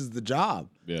league. This is the job.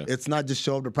 Yeah. It's not just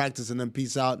show up to practice and then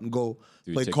peace out and go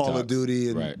play Call of Duty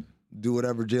and do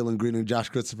whatever Jalen Green and Josh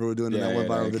Christopher were doing in that one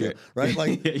viral video, right?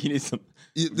 Like you need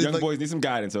young boys need some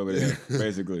guidance over there,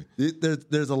 basically.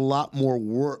 There's a lot more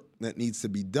work that needs to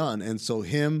be done, and so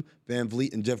him,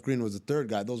 VanVleet, and Jeff Green was the third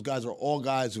guy. Those guys are all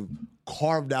guys who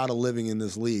carved out a living in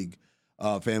this league.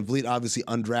 Van Vliet, obviously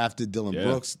undrafted. Dylan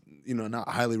Brooks, not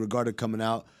highly regarded coming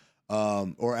out.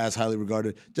 Or as highly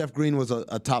regarded. Jeff Green was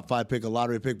a top 5 pick, a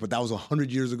lottery pick, but that was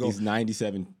 100 years ago. He's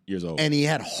 97 years old. And he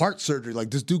had heart surgery. Like,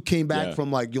 this dude came back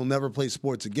from, like, you'll never play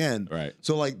sports again. Right.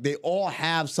 So, like, they all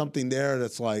have something there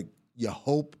that's, like, you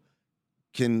hope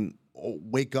can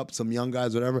wake up some young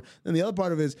guys, whatever. And the other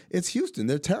part of it is, it's Houston.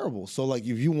 They're terrible. So, like,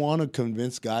 if you want to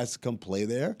convince guys to come play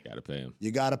there, got to pay them.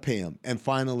 You got to pay them. And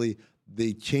finally,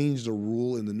 they changed the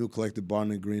rule in the new collective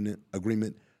bargaining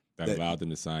agreement that allowed them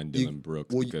to sign Dylan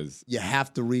Brooks because you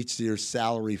have to reach your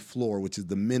salary floor, which is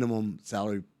the minimum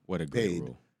salary paid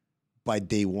rule. By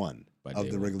day one of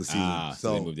the regular season.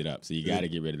 So they moved it up. So you got to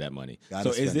get rid of that money.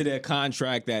 So is it a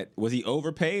contract that was he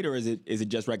overpaid or is it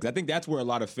just right? Because I think that's where a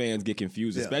lot of fans get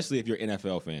confused, especially if you're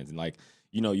NFL fans and like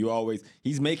you always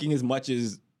he's making as much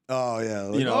as. Oh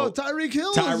yeah, Tyreek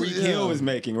Hill. Hill is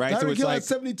making right. Tyreek so it's Hill like has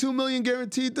 $72 million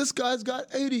guaranteed. This guy's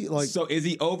got 80. Like, so is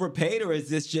he overpaid or is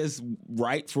this just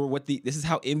right for what this is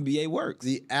how NBA works?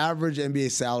 The average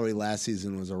NBA salary last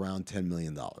season was around $10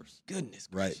 million. Goodness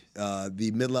gracious. Right.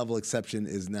 The mid-level exception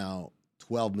is now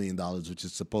 $12 million, which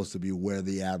is supposed to be where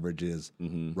the average is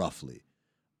roughly.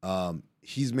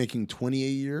 He's making $20 a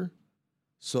year,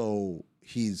 so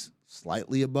he's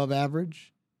slightly above average.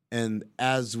 And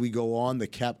as we go on, the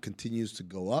cap continues to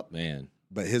go up. Man.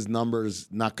 But his number's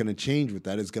not going to change with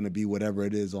that. It's going to be whatever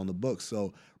it is on the books.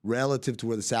 So relative to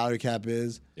where the salary cap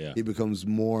is, he becomes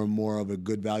more and more of a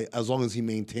good value as long as he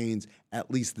maintains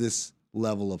at least this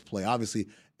level of play. Obviously,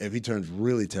 if he turns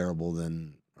really terrible,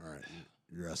 then all right,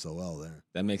 you're SOL there.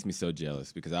 That makes me so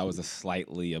jealous because I was a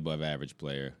slightly above average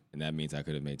player, and that means I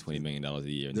could have made $20 million a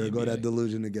year. There go that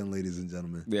delusion again, ladies and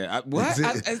gentlemen. Yeah, I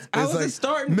was like,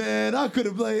 starting. Man, I could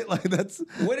have played like that's.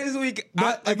 What is week?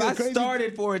 If I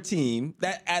started for a team,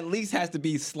 that at least has to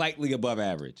be slightly above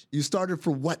average. You started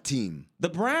for what team? The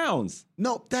Browns.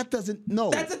 No, that doesn't. No,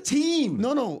 that's a team.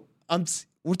 No,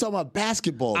 we're talking about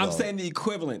basketball. I'm saying the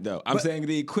equivalent, though. I'm saying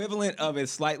the equivalent of a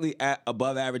slightly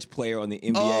above average player on the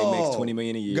NBA makes $20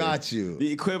 million a year. Got you.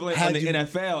 The equivalent on the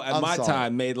NFL at my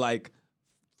time made like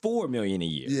 $4 million a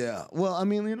year. Yeah. Well, I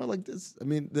mean, like this. I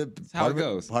mean, that's how it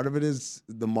goes. Part of it is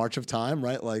the march of time,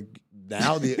 right? Like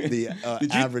now the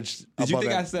average. Did you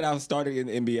think I said I was starting in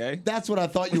the NBA? That's what I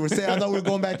thought you were saying. I thought we were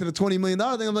going back to the $20 million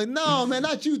thing. I'm like, no, man,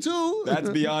 not you too.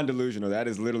 That's beyond delusional. That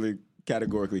is literally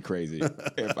categorically crazy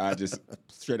if I just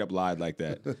straight up lied like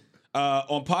that.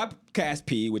 On Podcast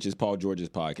P, which is Paul George's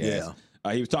podcast,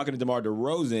 he was talking to DeMar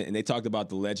DeRozan, and they talked about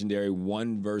the legendary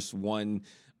 1-versus-1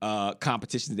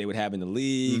 competitions they would have in the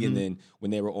league, and then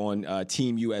when they were on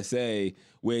Team USA,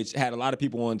 which had a lot of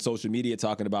people on social media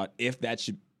talking about if that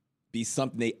should be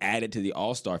something they added to the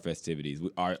All-Star festivities.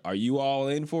 Are you all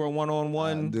in for a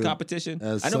one-on-one competition?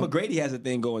 I know McGrady has a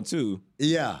thing going too.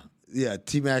 Yeah,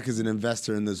 T-Mac is an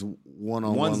investor in this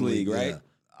one-on-one league, right? Yeah.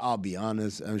 I'll be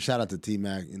honest. I mean, shout out to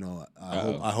T-Mac.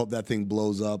 I hope that thing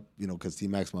blows up. Because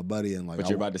T-Mac's my buddy, and like. But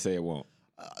you're about to say it won't.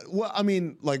 Well, I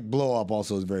mean, like blow up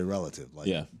also is very relative.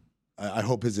 Like, I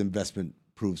hope his investment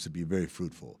proves to be very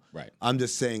fruitful. Right. I'm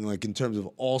just saying, like in terms of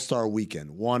All-Star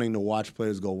Weekend, wanting to watch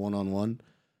players go one-on-one,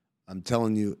 I'm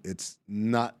telling you, it's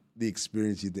not the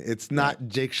experience you think. It's not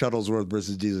Jake Shuttlesworth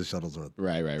versus Jesus Shuttlesworth.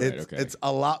 Right. Okay. It's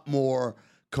a lot more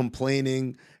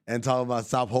complaining and talking about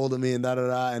stop holding me and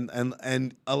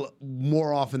and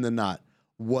more often than not,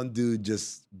 one dude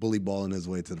just bully balling his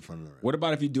way to the front of the ring. What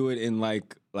about if you do it in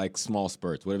like small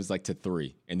spurts? What if it's like to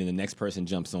 3 and then the next person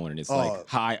jumps on and it's like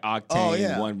high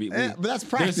octane 1v? But that's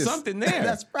practice. There's something there.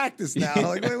 That's practice now.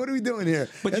 Like, wait, what are we doing here?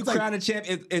 But you crown a champ.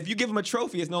 If you give him a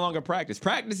trophy, it's no longer practice.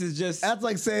 Practice is just that's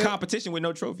like saying competition with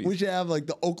no trophies. We should have like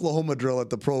the Oklahoma drill at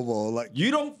the Pro Bowl. Like,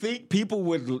 you don't think people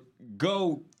would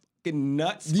go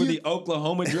nuts for the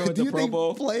Oklahoma drill at the Pro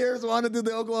Bowl? Players want to do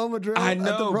the Oklahoma drill? I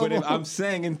know, but I'm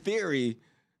saying in theory,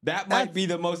 that might be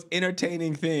the most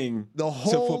entertaining thing to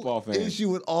football fans. The whole issue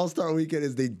with All-Star Weekend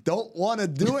is they don't want to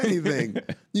do anything.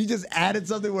 You just added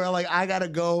something where like, I got to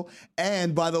go.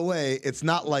 And by the way, it's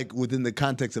not like within the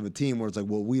context of a team where it's like,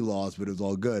 well, we lost, but it was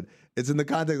all good. It's in the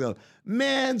context of,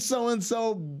 man,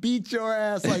 so-and-so beat your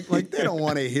ass. Like they don't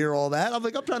want to hear all that. I'm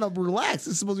like, I'm trying to relax.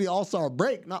 It's supposed to be All-Star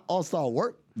break, not All-Star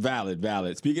work.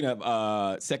 Valid. Speaking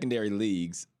of secondary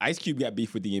leagues, Ice Cube got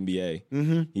beef with the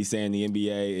NBA. He's saying the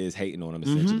NBA is hating on him,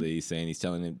 essentially. He's saying he's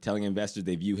telling investors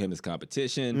they view him as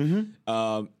competition.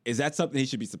 Is that something he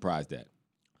should be surprised at?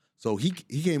 So he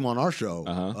came on our show,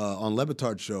 on Le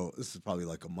Batard's show. This is probably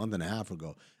like a month and a half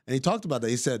ago. And he talked about that.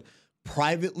 He said,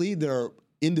 privately, there are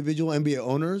individual NBA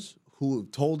owners who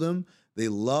have told him they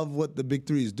love what the Big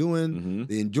Three is doing.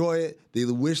 They enjoy it. They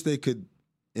wish they could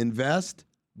invest.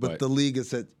 But the league has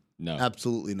said, No.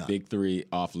 Absolutely not. Big three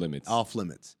off limits. Off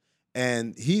limits.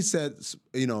 And he said,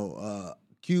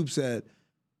 Cube said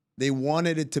they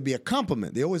wanted it to be a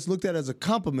compliment. They always looked at it as a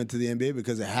compliment to the NBA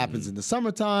because it happens in the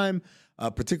summertime,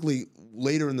 particularly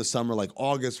later in the summer, like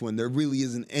August, when there really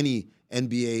isn't any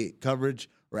NBA coverage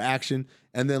or action.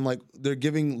 And then, like, they're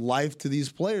giving life to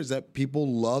these players that people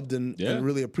loved and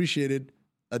really appreciated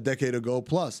a decade ago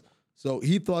plus. So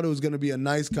he thought it was going to be a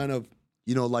nice kind of,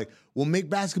 we'll make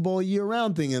basketball a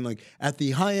year-round thing. And, like, at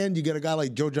the high end, you get a guy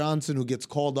like Joe Johnson who gets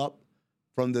called up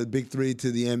from the big three to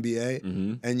the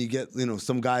NBA, and you get,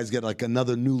 some guys get like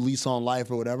another new lease on life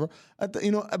or whatever.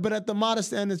 But at the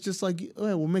modest end, it's just like,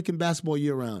 we're making basketball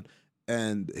year round.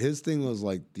 And his thing was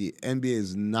like, the NBA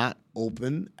is not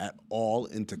open at all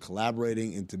into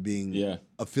collaborating, into being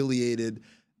affiliated.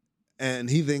 And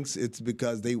he thinks it's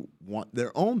because they want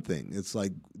their own thing. It's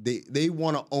like they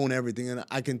want to own everything. And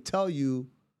I can tell you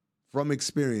from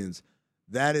experience,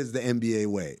 that is the NBA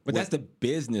way. But that's the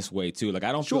business way, too. Like,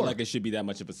 I don't feel like it should be that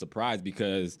much of a surprise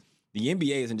because the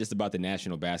NBA isn't just about the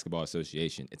National Basketball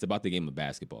Association. It's about the game of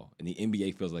basketball. And the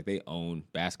NBA feels like they own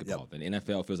basketball. And the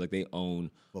NFL feels like they own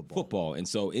football. And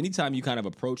so anytime you kind of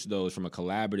approach those from a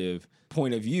collaborative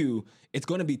point of view, it's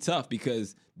going to be tough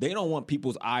because they don't want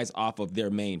people's eyes off of their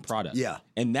main product. Yeah.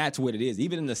 And that's what it is.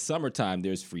 Even in the summertime,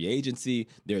 there's free agency,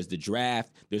 there's the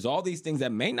draft, there's all these things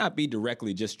that may not be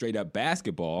directly just straight up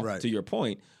basketball, to your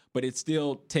point, but it's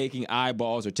still taking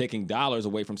eyeballs or taking dollars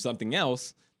away from something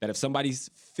else that if somebody's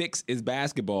fix is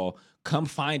basketball, come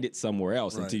find it somewhere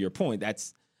else. And to your point,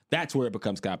 that's where it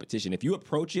becomes competition. If you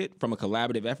approach it from a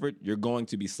collaborative effort, you're going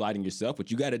to be sliding yourself.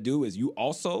 What you got to do is you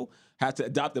also have to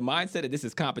adopt the mindset that this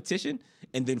is competition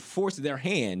and then force their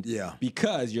hand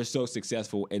because you're so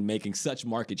successful in making such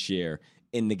market share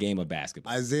in the game of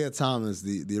basketball. Isaiah Thomas,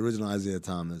 the original Isaiah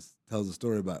Thomas, tells a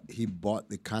story about he bought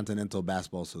the Continental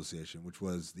Basketball Association, which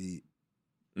was the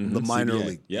minor CBA.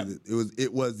 league. Yep.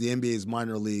 It was the NBA's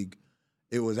minor league.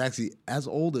 It was actually as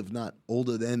old, if not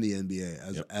older than the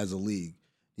NBA as a league.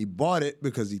 He bought it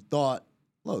because he thought,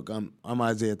 look, I'm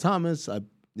Isaiah Thomas. I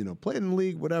played in the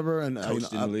league, whatever, and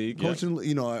Coached in the league. Coached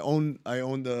in, I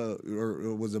owned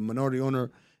or was a minority owner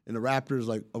in the Raptors.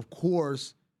 Like, of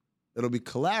course, it'll be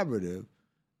collaborative.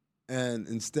 And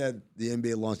instead, the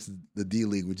NBA launched the D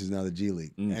League, which is now the G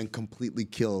League, and completely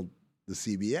killed the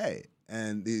CBA.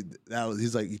 And he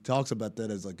talks about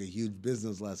that as like a huge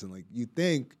business lesson. Like, you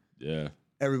think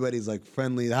everybody's like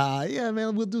friendly,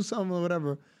 man, we'll do something or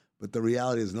whatever. But the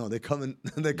reality is, no, they're coming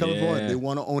for it. They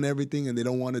want to own everything and they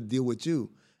don't want to deal with you.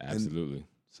 Absolutely. And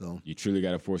so you truly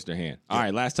got to force their hand. All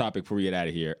right, last topic before we get out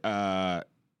of here.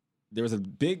 There was a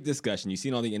big discussion. You've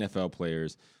seen all the NFL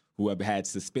players who have had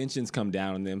suspensions come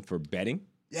down on them for betting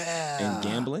and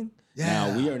gambling. Yeah.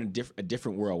 Now, we are in a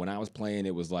different world. When I was playing,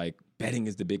 it was like betting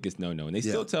is the biggest no-no. And they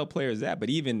still tell players that. But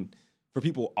even for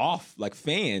people off, like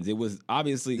fans, it was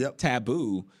obviously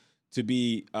taboo to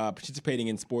be participating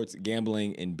in sports,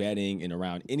 gambling, and betting, and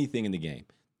around anything in the game.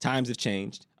 Times have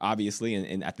changed, obviously,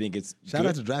 and I think it's Shout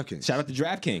out to DraftKings. Shout out to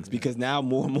DraftKings, because now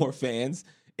more and more fans,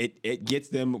 it gets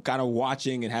them kind of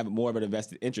watching and having more of an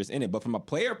invested interest in it. But from a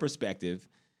player perspective,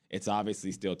 it's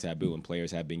obviously still taboo, and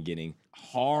players have been getting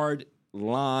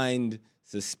hard-lined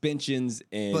suspensions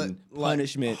and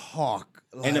punishment.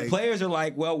 And the players are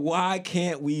like, well, why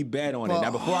can't we bet on it?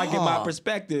 Now, before I get my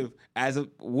perspective,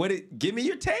 give me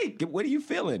your take. What are you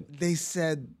feeling? They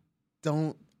said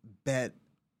don't bet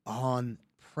on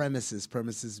premises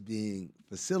being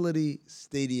facility,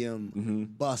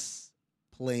 stadium, bus,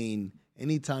 plane,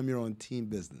 anytime you're on team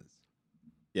business.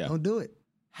 Yeah. Don't do it.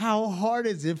 How hard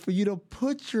is it for you to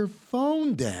put your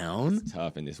phone down? It's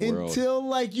tough in this world until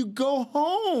like you go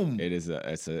home. It is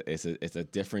it's a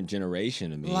different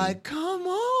generation. I mean, like, come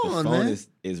on, the phone man.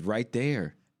 is right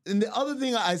there. And the other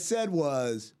thing I said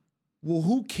was, well,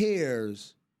 who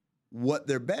cares what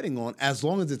they're betting on as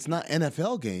long as it's not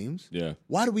NFL games? Yeah.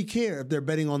 Why do we care if they're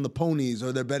betting on the ponies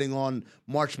or they're betting on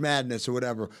March Madness or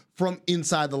whatever from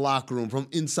inside the locker room, from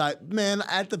inside, man,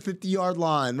 at the 50-yard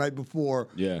line right before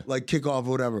like kickoff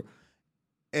or whatever.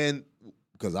 And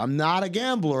because I'm not a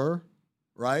gambler,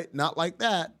 right? Not like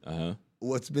that.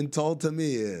 What's been told to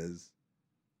me is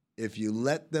if you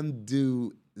let them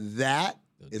do that,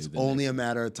 it's only a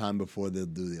matter of time before they'll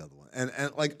do the other one. And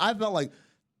like I felt like,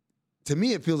 to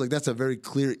me, it feels like that's a very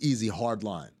clear, easy, hard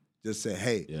line. Just say,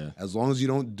 hey, as long as you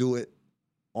don't do it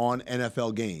on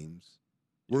NFL games,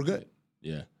 we're good.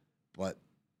 Yeah. But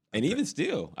And even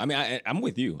still, I mean, I'm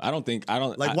with you. I don't.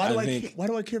 Like, why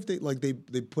do I care if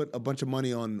they put a bunch of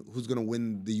money on who's going to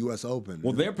win the U.S. Open?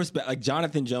 Well, their perspective, like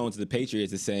Jonathan Jones, the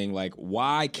Patriots, is saying like,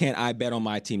 why can't I bet on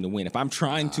my team to win? If I'm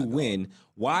trying to win,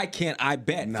 why can't I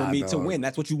bet for me to win?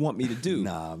 That's what you want me to do.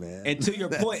 Nah, man. And to your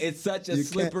point, it's such a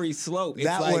slippery slope.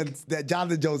 It's that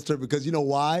Jonathan Jones term, because you know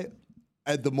why?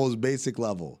 At the most basic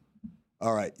level,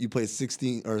 all right, you play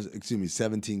 17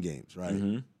 games, right?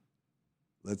 Mm-hmm.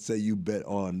 Let's say you bet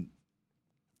on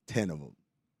 10 of them.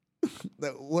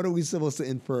 What are we supposed to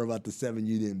infer about the 7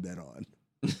 you didn't bet on?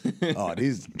 Oh,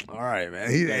 these all right, man.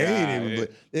 He ain't even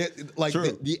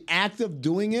the act of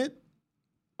doing it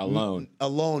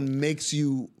alone makes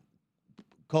you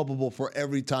culpable for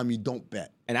every time you don't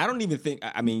bet. And I don't even think.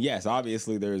 I mean, yes,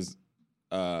 obviously there's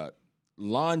a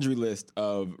laundry list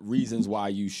of reasons why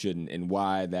you shouldn't, and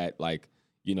why that, like,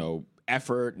 you know,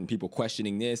 effort and people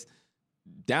questioning this.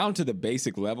 Down to the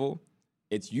basic level,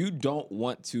 it's you don't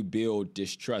want to build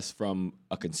distrust from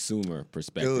a consumer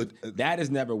perspective. Dude, that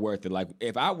is never worth it. Like,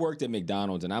 if I worked at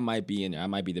McDonald's and I might be in there, I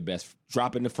might be the best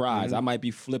dropping the fries. Mm-hmm. I might be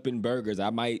flipping burgers.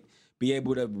 I might be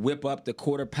able to whip up the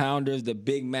quarter pounders, the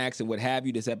Big Macs, and what have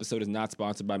you. This episode is not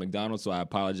sponsored by McDonald's, so I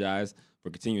apologize for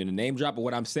continuing to name drop. But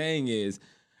what I'm saying is,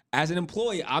 as an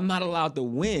employee, I'm not allowed to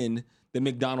win the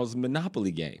McDonald's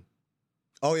Monopoly game.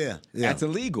 Oh, yeah. That's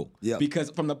illegal. Yeah.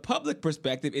 Because from the public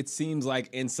perspective, it seems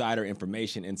like insider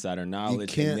information, insider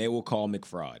knowledge, and they will call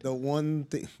McFraud. The one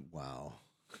thing, wow.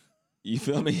 You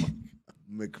feel me?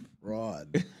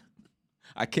 McFraud.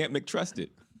 I can't McTrust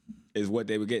it, is what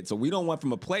they would get. So we don't want,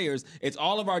 from a players, it's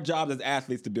all of our jobs as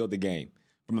athletes to build the game.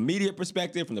 From a media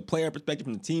perspective, from the player perspective,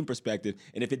 from the team perspective.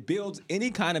 And if it builds any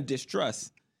kind of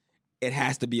distrust, it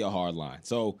has to be a hard line.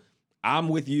 So I'm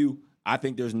with you. I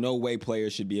think there's no way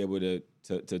players should be able to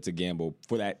gamble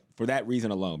for that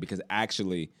reason alone, because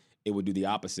actually it would do the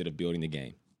opposite of building the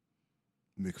game.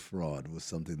 McFraud was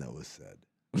something that was said.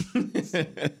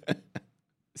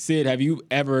 Syd, have you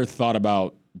ever thought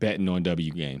about betting on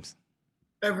W games?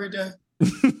 Every day.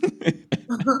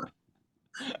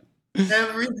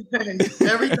 Every day.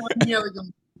 Every time we ever go,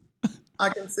 I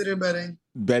consider betting.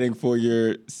 Betting for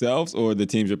yourselves or the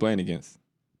teams you're playing against?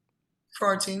 For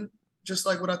our team, just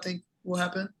like what I think will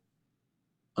happen.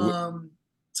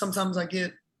 Sometimes I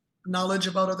get knowledge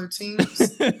about other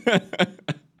teams,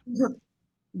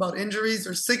 about injuries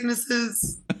or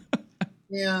sicknesses,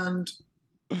 and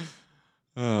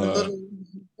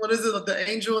what is it? Like the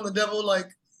angel and the devil, like,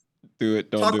 do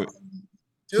it, don't do it.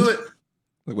 Do it.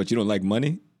 What, you don't like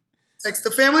money? Text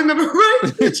the family member,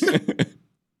 right?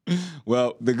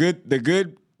 Well, the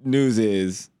good news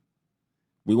is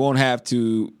we won't have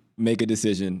to make a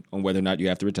decision on whether or not you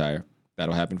have to retire.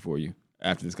 That'll happen for you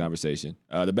after this conversation.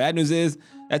 The bad news is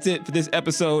that's it for this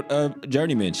episode of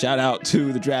Journeymen. Shout out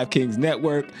to the DraftKings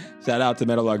Network. Shout out to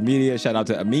Meadowlark Media. Shout out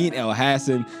to Amin,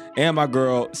 Elhassan, and my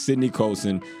girl, Syd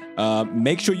Colson.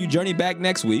 Make sure you journey back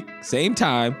next week. Same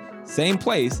time, same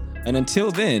place. And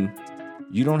until then,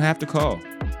 you don't have to call.